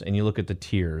kickers and you look at the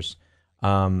tiers,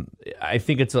 I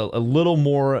think it's a little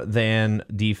more than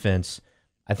defense.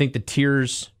 I think the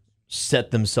tiers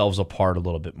set themselves apart a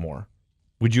little bit more.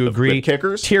 Would you agree? The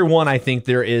kickers? Tier 1, I think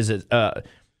there is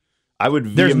I would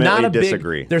vehemently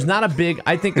disagree. There's not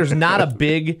a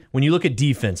big, when you look at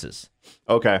defenses.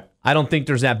 Okay. I don't think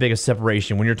there's that big a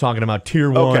separation when you're talking about tier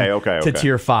 1 to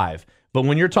tier 5. But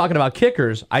when you're talking about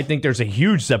kickers, I think there's a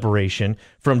huge separation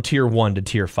from tier 1 to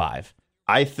tier 5.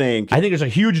 I think there's a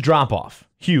huge drop-off.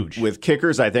 Huge. With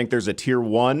kickers, I think there's a tier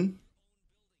 1,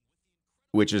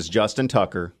 which is Justin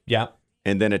Tucker. Yeah.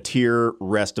 And then a tier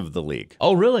rest of the league.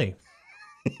 Oh, really?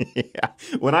 Yeah.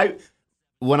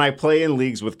 When I play in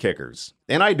leagues with kickers,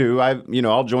 and I do,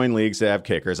 I'll join leagues that have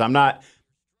kickers.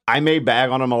 I may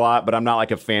bag on them a lot, but I'm not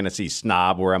like a fantasy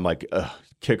snob where I'm like,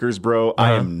 kickers, bro.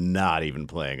 I am not even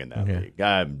playing in that league.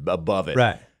 I'm above it.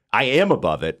 Right. I am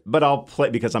above it, but I'll play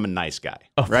because I'm a nice guy,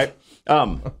 right?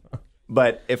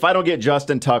 But if I don't get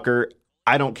Justin Tucker,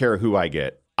 I don't care who I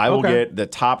get. I will get the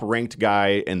top-ranked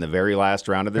guy in the very last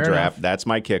round of the draft. Enough. That's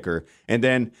my kicker. And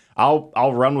then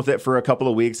I'll run with it for a couple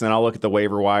of weeks, and then I'll look at the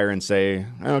waiver wire and say,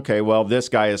 okay, well, this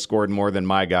guy has scored more than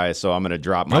my guy, so I'm going to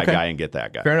drop my guy and get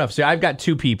that guy. Fair enough. See, I've got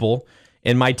 2 people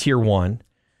in my tier 1.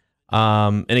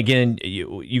 And again,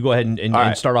 you go ahead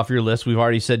and start off your list. We've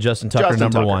already said Justin Tucker,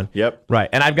 number 1. Yep. Right.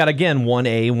 And I've got, again,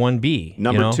 1A, 1B.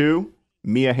 Number 2,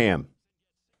 Mia Hamm.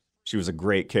 She was a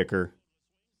great kicker.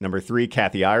 Number 3,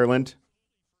 Kathy Ireland.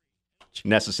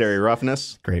 Necessary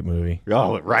Roughness. Great movie.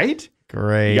 Oh, right?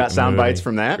 Great. You got sound movie. bites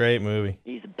from that? Great movie.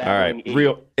 All right.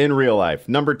 In real life.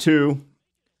 Number 2,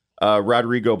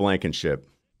 Rodrigo Blankenship.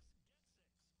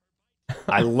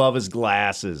 I love his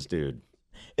glasses, dude.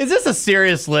 Is this a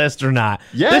serious list or not?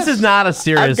 Yes. This is not a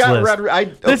serious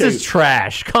list. This okay. is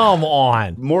trash. Come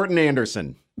on. Morton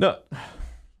Anderson. No.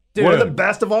 Dude, One of the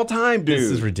best of all time, dude. this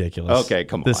is ridiculous. Okay,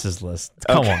 come on. This is list.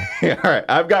 Come on. All right,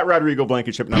 I've got Rodrigo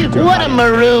Blankenship number 2. What a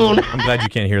maroon. I'm glad you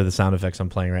can't hear the sound effects I'm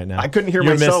playing right now. I couldn't hear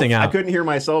You're myself. missing out. I couldn't hear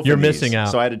myself. You're in missing these,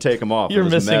 out. So I had to take them off. You're It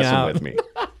was missing messing out. with me.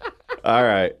 All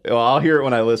right. Well, I'll hear it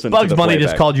when I listen to Bugs the Bunny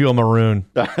playback. just called you a maroon.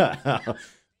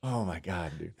 Oh my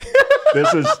god, dude!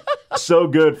 This is so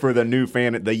good for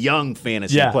the young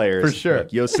fantasy players. for sure.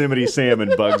 Like Yosemite Sam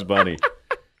and Bugs Bunny.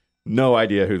 No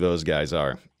idea who those guys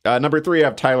are. Number 3, I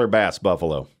have Tyler Bass,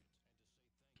 Buffalo.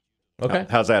 Okay.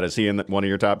 How's that? Is he in one of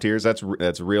your top tiers? That's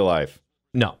real life.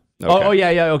 No. Okay. Oh,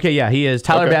 yeah. Okay, yeah. He is.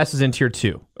 Tyler Okay. Bass is in tier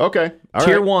 2. Okay. All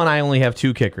Tier right. 1, I only have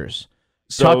 2 kickers.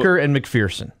 So- Tucker and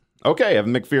McPherson. Okay,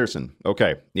 Evan McPherson.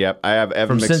 Okay. Yep. I have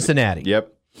Evan From Cincinnati.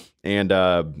 Yep.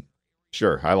 And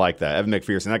sure, I like that. Evan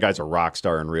McPherson. That guy's a rock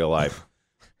star in real life.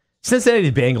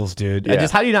 Cincinnati Bengals, dude. Yeah.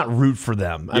 How do you not root for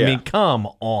them? I Yeah. mean, come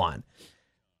on.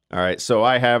 All right. So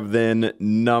I have then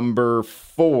number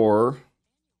 4,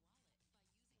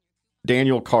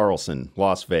 Daniel Carlson,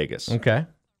 Las Vegas. Okay.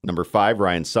 Number 5,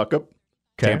 Ryan Suckup,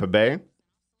 Okay. Tampa Bay.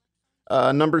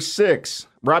 Number 6,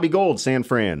 Robbie Gold, San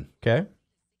Fran. Okay.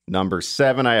 Number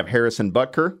 7, I have Harrison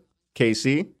Butker,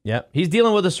 KC. Yep. He's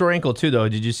dealing with a sore ankle, too, though.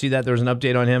 Did you see that? There was an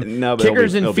update on him. No, but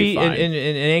Kickers he'll and be feet fine. and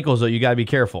ankles, though, you got to be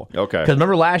careful. Okay. Because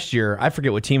remember last year, I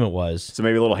forget what team it was. So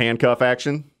maybe a little handcuff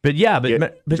action. But yeah,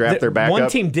 but draft their backup. one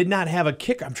team did not have a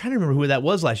kicker. I'm trying to remember who that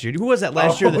was last year. Who was that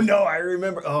last year? no, I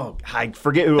remember. Oh, I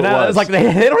forget who it And was. I was like, they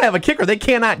don't have a kicker. They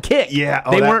cannot kick. Yeah.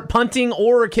 They weren't punting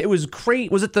or it was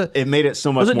great. Was it It made it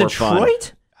so much was it more fun.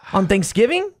 Detroit on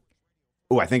Thanksgiving?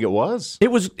 Oh, I think it was. It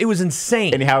was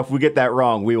insane. Anyhow, if we get that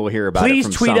wrong, we will hear about it Please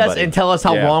from tweet us somebody. and tell us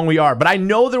how Yeah. wrong we are. But I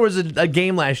know there was a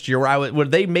game last year where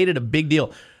they made it a big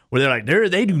deal, where they're like,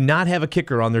 they do not have a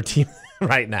kicker on their team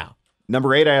right now.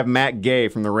 Number 8, I have Matt Gay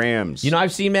from the Rams. You know,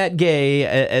 I've seen Matt Gay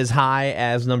as high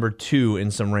as number 2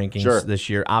 in some rankings this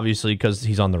year, obviously because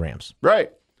he's on the Rams. Right.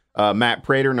 Matt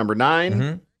Prater, number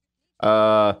 9.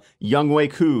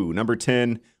 Younghoe Koo, number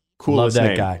 10. Coolest Love that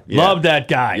name. guy. Yeah. Love that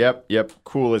guy. Yep.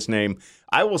 Coolest name.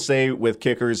 I will say with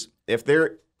kickers, if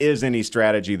there is any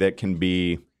strategy that can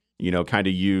be, kind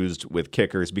of used with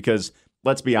kickers, because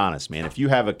let's be honest, man, if you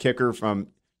have a kicker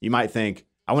you might think,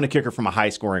 I want a kicker from a high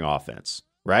scoring offense,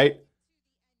 right?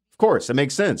 Of course, that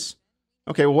makes sense.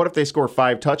 Okay, well, what if they score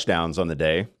 5 touchdowns on the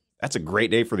day? That's a great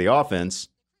day for the offense,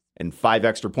 and 5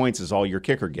 extra points is all your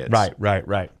kicker gets.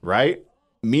 Right?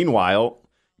 Meanwhile,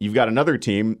 you've got another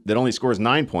team that only scores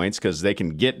 9 points because they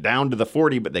can get down to the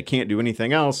 40, but they can't do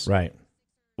anything else. Right.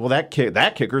 Well, that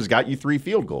kicker's got you 3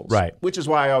 field goals. Right. Which is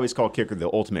why I always call kicker the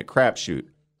ultimate crapshoot,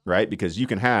 right? Because you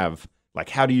can have,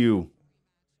 how do you...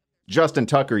 Justin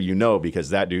Tucker,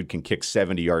 because that dude can kick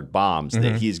 70-yard bombs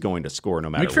that he's going to score no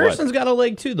matter what. McPherson's got a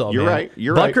leg, too, though, You're man. right.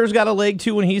 You're right. Butker's got a leg,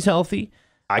 too, when he's healthy.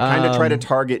 I kind of try to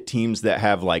target teams that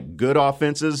have good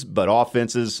offenses, but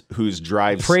offenses whose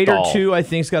drives Prater stall. too, I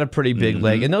think's got a pretty big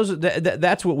leg, and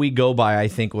that's what we go by. I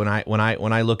think when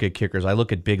I look at kickers, I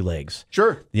look at big legs.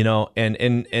 Sure,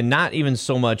 and not even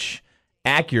so much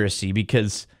accuracy,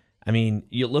 because I mean,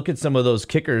 you look at some of those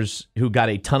kickers who got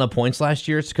a ton of points last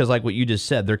year. It's because, like what you just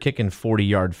said, they're kicking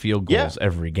 40-yard field goals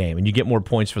every game, and you get more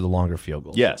points for the longer field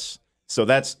goals. Yes. So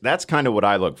that's kind of what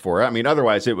I look for. I mean,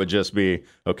 otherwise it would just be,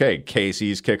 okay,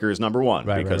 Casey's kicker is number 1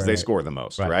 because they score the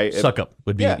most, right? Suck up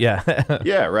would be, yeah,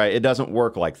 right. It doesn't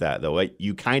work like that, though.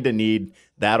 You kind of need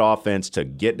that offense to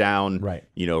get down,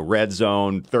 red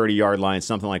zone, 30-yard line,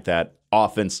 something like that.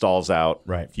 Offense stalls out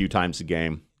a few times a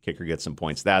game. Kicker gets some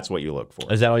points. That's what you look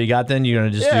for. Is that all you got then? You're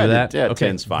going to just do that? Yeah, okay,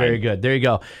 10's fine. Very good. There you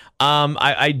go.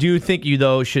 I do think you,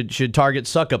 though, should target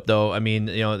Suck Up, though. I mean,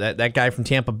 that guy from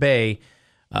Tampa Bay,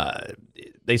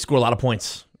 they score a lot of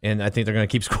points, and I think they're going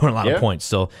to keep scoring a lot of points.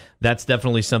 So that's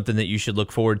definitely something that you should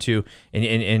look forward to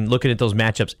and looking at those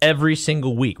matchups every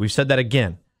single week. We've said that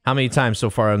again. How many times so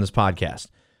far on this podcast?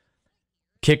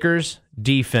 Kickers,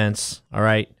 defense, all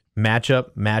right,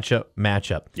 matchup.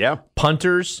 Yeah.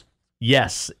 Punters,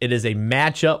 yes, it is a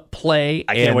matchup play.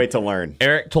 I can't wait to learn.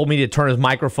 Eric told me to turn his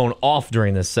microphone off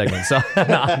during this segment.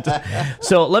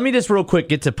 So let me just real quick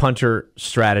get to punter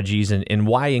strategies and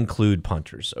why include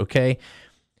punters, okay?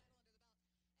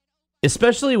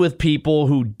 Especially with people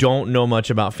who don't know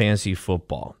much about fantasy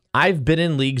football. I've been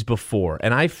in leagues before,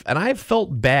 and I've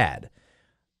felt bad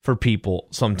for people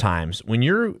sometimes when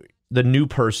you're the new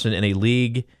person in a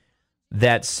league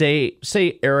that say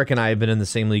Eric and I have been in the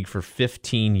same league for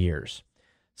 15 years.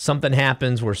 Something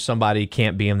happens where somebody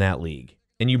can't be in that league,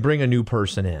 and you bring a new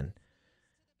person in,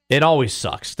 it always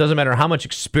sucks. Doesn't matter how much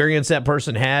experience that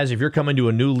person has. If you're coming to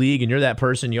a new league and you're that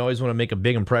person, you always want to make a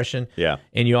big impression. Yeah.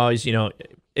 And you always,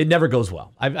 it never goes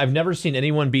well. I've never seen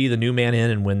anyone be the new man in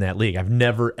and win that league. I've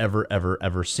never, ever, ever,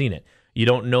 ever seen it. You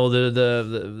don't know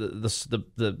the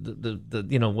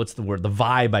what's the word? The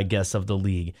vibe, I guess, of the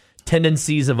league.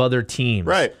 Tendencies of other teams.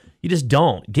 Right. You just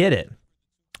don't get it.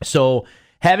 So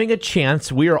having a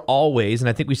chance, we are always, and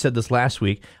I think we said this last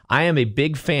week, I am a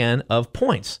big fan of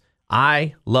points.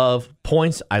 I love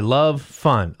points. I love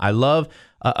fun. I love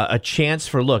a chance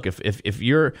for, look, if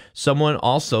you're someone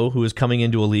also who is coming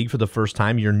into a league for the first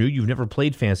time, you're new, you've never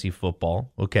played fantasy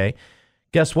football, okay,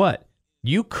 guess what?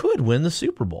 You could win the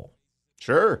Super Bowl.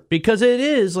 Sure. Because it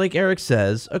is, like Eric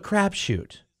says, a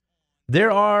crapshoot.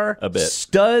 There are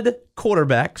stud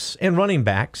quarterbacks and running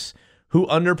backs who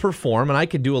underperform, and I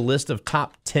could do a list of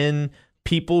top 10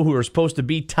 people who are supposed to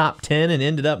be top 10 and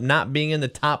ended up not being in the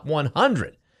top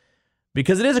 100.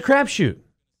 Because it is a crapshoot.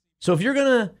 So if you're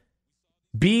going to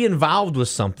be involved with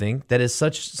something that is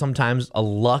such sometimes a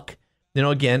luck,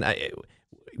 again,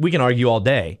 we can argue all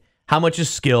day. How much is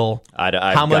skill?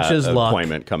 How much is luck?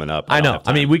 Appointment coming up. I know.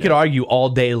 I mean, we could argue all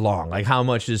day long. Like, how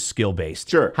much is skill based?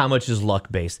 Sure. How much is luck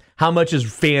based? How much is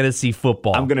fantasy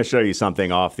football? I'm going to show you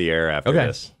something off the air after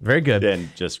this. Very good.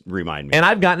 And just remind me. And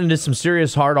I've gotten into some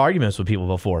serious hard arguments with people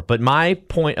before. But my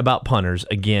point about punters,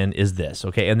 again, is this.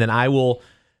 Okay. And then I will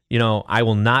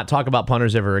not talk about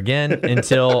punters ever again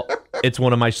until it's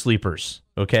one of my sleepers,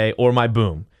 okay, or my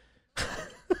boom.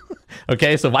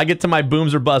 Okay, so if I get to my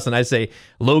booms or busts and I say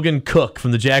Logan Cook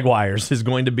from the Jaguars is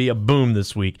going to be a boom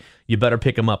this week, you better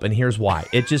pick him up. And here's why.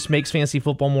 It just makes fantasy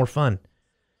football more fun.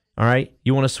 All right?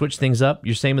 You want to switch things up?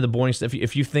 You're saying with the boring stuff.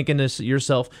 If you're thinking to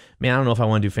yourself, man, I don't know if I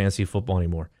want to do fantasy football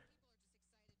anymore.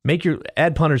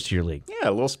 Add punters to your league. Yeah,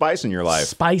 a little spice in your life.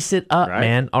 Spice it up,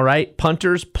 man. All right?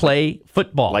 Punters play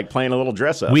football. Like playing a little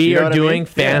dress up. We are doing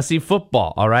fantasy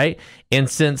football, all right? And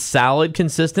since solid,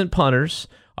 consistent punters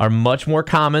are much more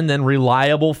common than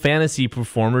reliable fantasy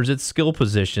performers at skill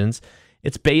positions,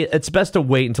 it's best to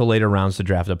wait until later rounds to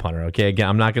draft a punter, okay? Again,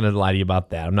 I'm not going to lie to you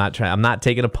about that. I'm not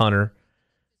taking a punter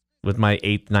with my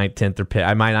 8th, 9th, 10th, or pick.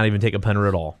 I might not even take a punter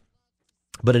at all.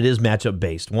 But it is matchup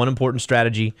based. One important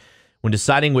strategy when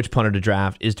deciding which punter to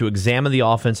draft is to examine the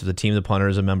offense of the team the punter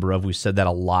is a member of. We said that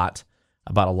a lot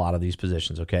about a lot of these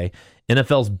positions, okay?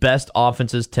 NFL's best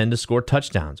offenses tend to score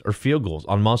touchdowns or field goals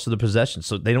on most of the possessions,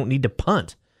 so they don't need to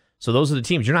punt. So those are the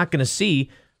teams. You're not going to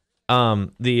see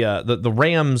the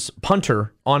Rams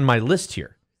punter on my list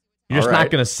here. You're just not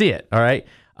going to see it, all right?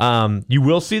 You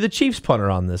will see the Chiefs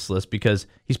punter on this list because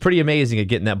he's pretty amazing at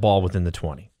getting that ball within the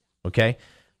 20, okay?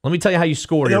 Let me tell you how you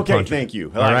score your punter. Okay, thank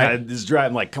you. All right? This is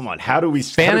driving like, come on, how do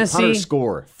fantasy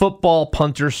score? Football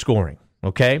punter scoring,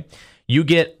 okay? You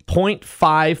get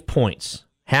 0.5 points,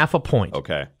 half a point,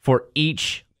 for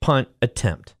each punt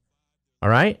attempt, all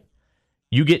right?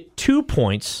 You get 2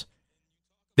 points.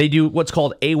 They do what's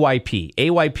called AYP.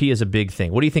 AYP is a big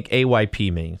thing. What do you think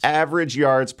AYP means? Average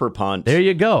yards per punt. There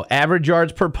you go. Average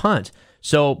yards per punt.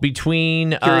 So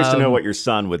between... Curious to know what your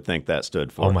son would think that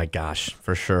stood for. Oh, my gosh,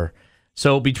 for sure.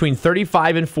 So between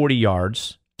 35 and 40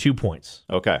 yards, 2 points.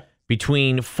 Okay.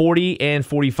 Between 40 and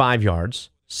 45 yards,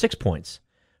 6 points.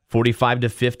 45 to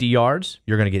 50 yards,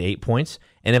 you're going to get 8 points.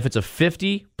 And if it's a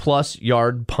 50-plus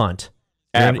yard punt...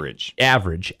 Average.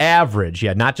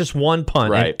 Yeah, not just one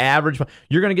punt. Right. An average.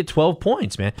 You're going to get 12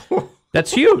 points, man.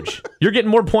 That's huge. You're getting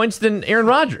more points than Aaron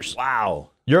Rodgers.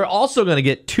 Wow. You're also going to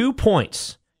get 2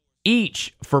 points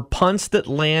each for punts that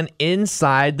land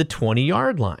inside the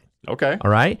 20-yard line. Okay.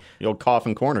 All right? The old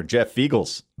coffin corner, Jeff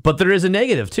Fiegels. But there is a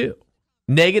negative, too.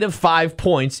 Negative 5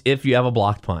 points if you have a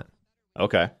blocked punt.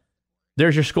 Okay.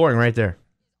 There's your scoring right there.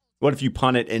 What if you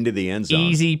punt it into the end zone?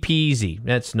 Easy peasy.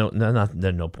 That's no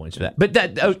points for that. But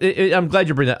I'm glad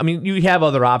you bring that. I mean, you have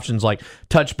other options like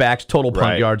touchbacks, total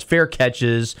punt yards, fair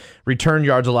catches, return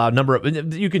yards allowed, number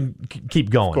of. You can keep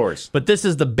going. Of course. But this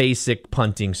is the basic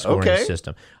punting scoring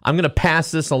system. I'm going to pass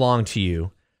this along to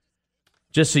you,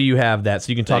 just so you have that,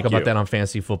 so you can talk about that on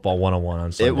Fantasy Football 101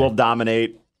 on Sunday. It will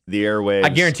dominate the airwaves. I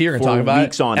guarantee you're going to talk about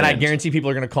weeks it, on and end. I guarantee people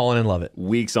are going to call in and love it.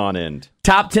 Weeks on end.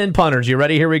 Top 10 punters. You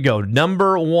ready? Here we go.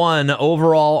 Number 1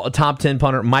 overall top 10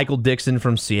 punter, Michael Dixon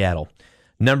from Seattle.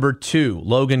 Number 2,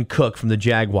 Logan Cook from the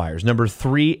Jaguars. Number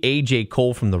 3, A.J.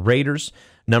 Cole from the Raiders.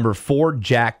 Number 4,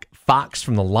 Jack Fox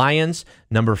from the Lions.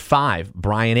 Number 5,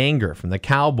 Brian Anger from the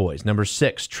Cowboys. Number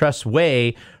 6, Tress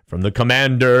Way from the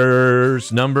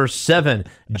Commanders. Number 7,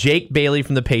 Jake Bailey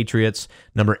from the Patriots.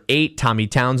 Number 8, Tommy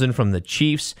Townsend from the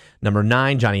Chiefs. Number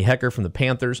 9, Johnny Hecker from the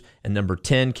Panthers. And number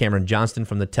 10, Cameron Johnston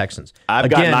from the Texans. I've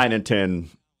got 9 and 10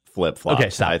 flip-flopped. Okay,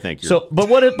 stop. I think you're... So, but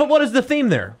what is the theme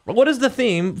there? What is the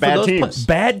theme for Bad those teams.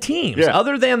 bad teams? Yeah.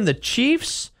 Other than the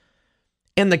Chiefs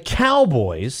and the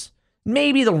Cowboys,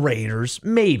 maybe the Raiders,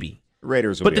 maybe.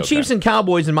 Raiders will But be the okay. Chiefs and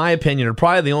Cowboys, in my opinion, are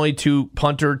probably the only two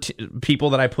punter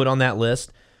people that I put on that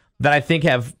list that I think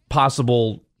have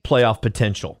possible playoff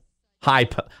potential. I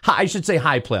should say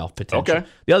high playoff potential. Okay.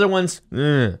 The other ones,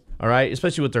 all right,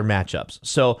 especially with their matchups.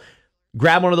 So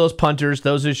grab one of those punters.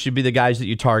 Those should be the guys that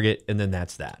you target, and then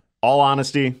that's that. All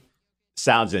honesty,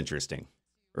 sounds interesting,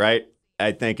 right?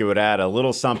 I think it would add a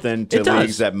little something to It does.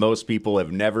 leagues that most people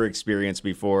have never experienced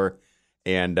before.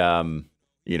 And,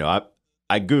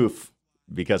 I goof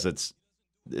because it's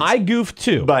I goof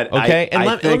too, but okay.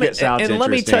 I think it sounds and let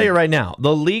me interesting. tell you right now,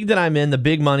 the league that I'm in, the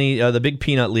big money, the big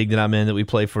peanut league that I'm in, that we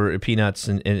play for peanuts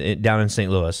and down in St.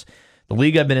 Louis, the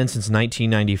league I've been in since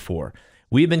 1994.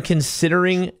 We've been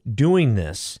considering doing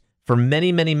this for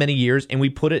many, many, many years, and we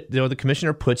put it. The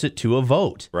commissioner puts it to a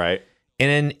vote, right.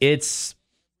 and it's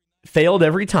failed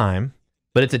every time.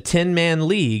 But it's a 10-man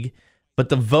league. But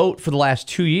the vote for the last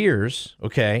 2 years,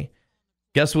 okay.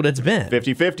 Guess what it's been?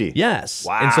 50-50. Yes.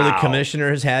 Wow. And so the commissioner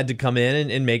has had to come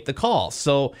in and make the call.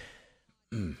 So,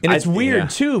 and it's weird,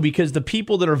 too, because the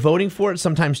people that are voting for it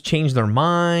sometimes change their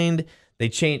mind. They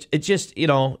change. It just,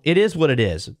 it is what it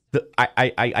is.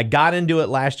 I got into it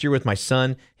last year with my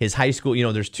son, his high school.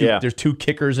 There's two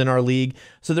kickers in our league.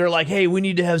 So they're like, hey, we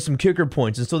need to have some kicker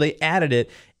points. And so they added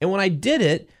it. And when I did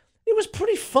it, it was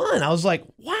pretty fun. I was like,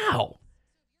 wow,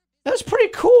 that's pretty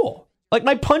cool. Like,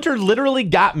 my punter literally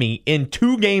got me in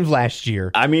 2 games last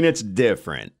year. I mean, it's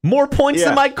different. More points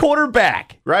than my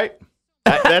quarterback. Right?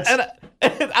 That's And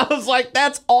I was like,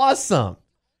 that's awesome.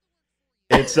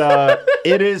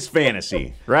 it is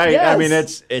fantasy, right? Yes. I mean,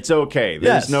 it's okay.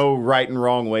 There's Yes. no right and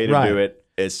wrong way to do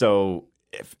it. So,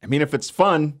 if it's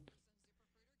fun,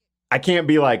 I can't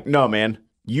be like, no, man,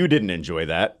 you didn't enjoy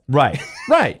that. Right.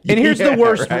 And here's the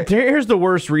worst. Right. Here's the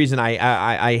worst reason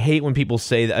I hate when people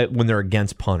say that when they're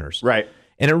against punters. Right.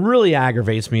 And it really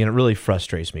aggravates me and it really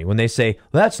frustrates me when they say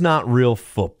that's not real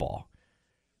football.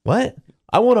 What?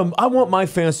 I want my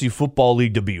fantasy football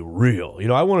league to be real.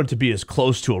 I want it to be as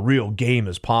close to a real game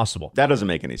as possible. That doesn't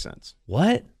make any sense.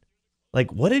 What?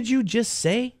 Like, what did you just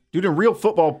say? Dude, in real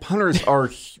football, punters are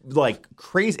like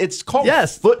crazy. It's called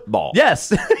Yes. football.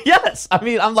 Yes. Yes. I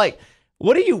mean, I'm like,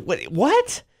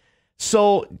 what?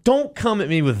 So don't come at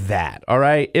me with that, all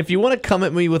right? If you want to come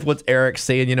at me with what Eric's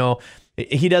saying,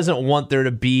 he doesn't want there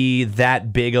to be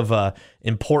that big of a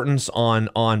importance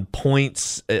on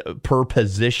points per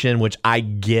position, which I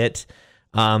get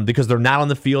because they're not on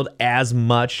the field as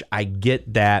much. I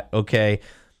get that, okay?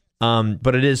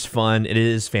 But it is fun. It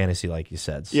is fantasy, like you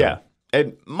said. So. Yeah.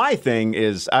 And my thing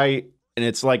is and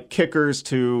it's like kickers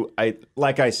too.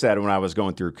 Like I said when I was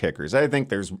going through kickers, I think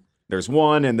there's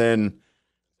one, and then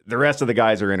the rest of the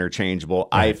guys are interchangeable.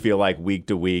 Right. I feel like week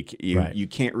to week, you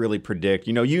can't really predict.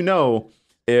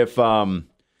 If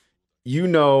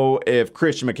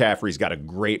Christian McCaffrey's got a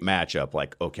great matchup,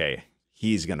 like, okay,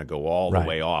 he's going to go all the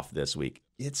way off this week.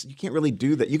 You can't really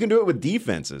do that. You can do it with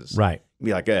defenses. Right.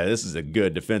 Be like, this is a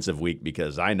good defensive week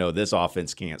because I know this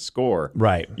offense can't score.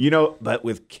 Right. But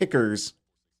with kickers,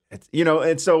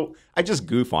 and so I just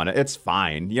goof on it. It's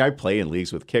fine. Yeah, I play in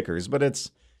leagues with kickers, but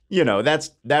it's,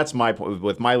 that's my point.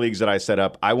 With my leagues that I set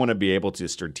up, I want to be able to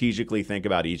strategically think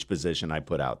about each position I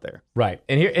put out there. Right.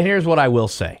 And here's what I will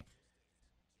say.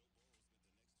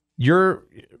 Your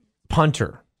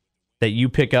punter that you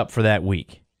pick up for that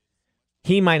week,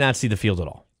 he might not see the field at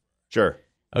all. Sure.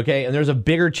 Okay, and there's a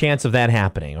bigger chance of that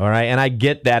happening, all right? And I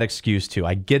get that excuse, too.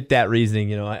 I get that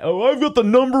reasoning, I've got the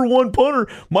number one punter.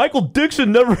 Michael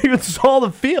Dixon never even saw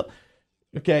the field.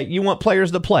 Okay, you want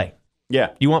players to play.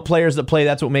 Yeah. You want players that play.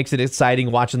 That's what makes it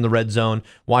exciting, watching the red zone,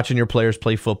 watching your players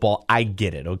play football. I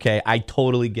get it, okay? I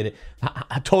totally get it.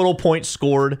 Total points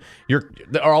scored. There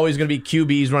are always going to be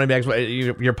QBs, running backs.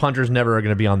 Your punters never are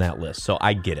going to be on that list, so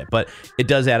I get it. But it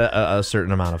does add a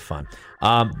certain amount of fun.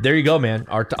 There you go, man.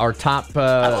 Our top...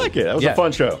 I like it. That was a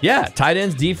fun show. Yeah, tight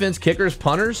ends, defense, kickers,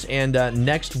 punters. And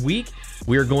next week,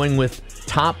 we are going with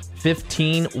top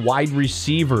 15 wide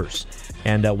receivers.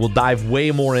 And we'll dive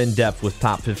way more in depth with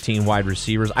top 15 wide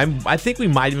receivers. I think we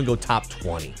might even go top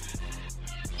 20. Sure.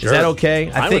 Is that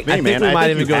okay? I think we might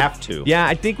even go. Have to. Yeah,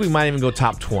 I think we might even go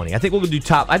top 20. I think we'll do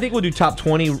top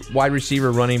 20 wide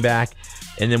receiver, running back,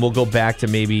 and then we'll go back to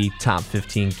maybe top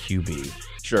 15 QB.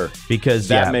 Sure. Because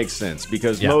that makes sense.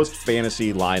 Because most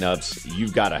fantasy lineups,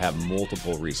 you've got to have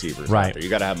multiple receivers out there. You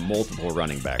got to have multiple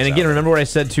running backs. And again, remember what I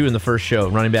said too in the first show: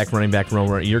 running back.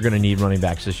 You're going to need running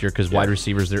backs this year because wide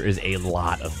receivers, there is a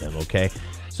lot of them. Okay,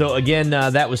 So, again,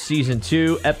 that was Season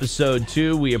 2, Episode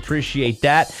 2. We appreciate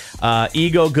that.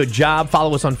 Ego, good job.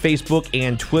 Follow us on Facebook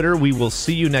and Twitter. We will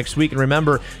see you next week. And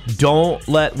remember, don't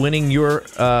let winning your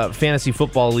fantasy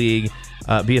football league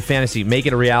be a fantasy. Make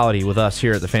it a reality with us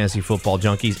here at the Fantasy Football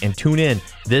Junkies. And tune in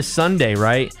this Sunday,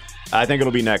 right? I think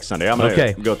it'll be next Sunday. I'm going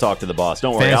to go talk to the boss.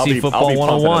 Don't worry. Fantasy Football I'll be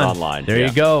 101 online. There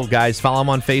you go, guys. Follow him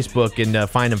on Facebook and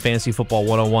find him Fantasy Football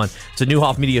 101. It's a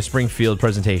Newhoff Media Springfield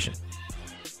presentation.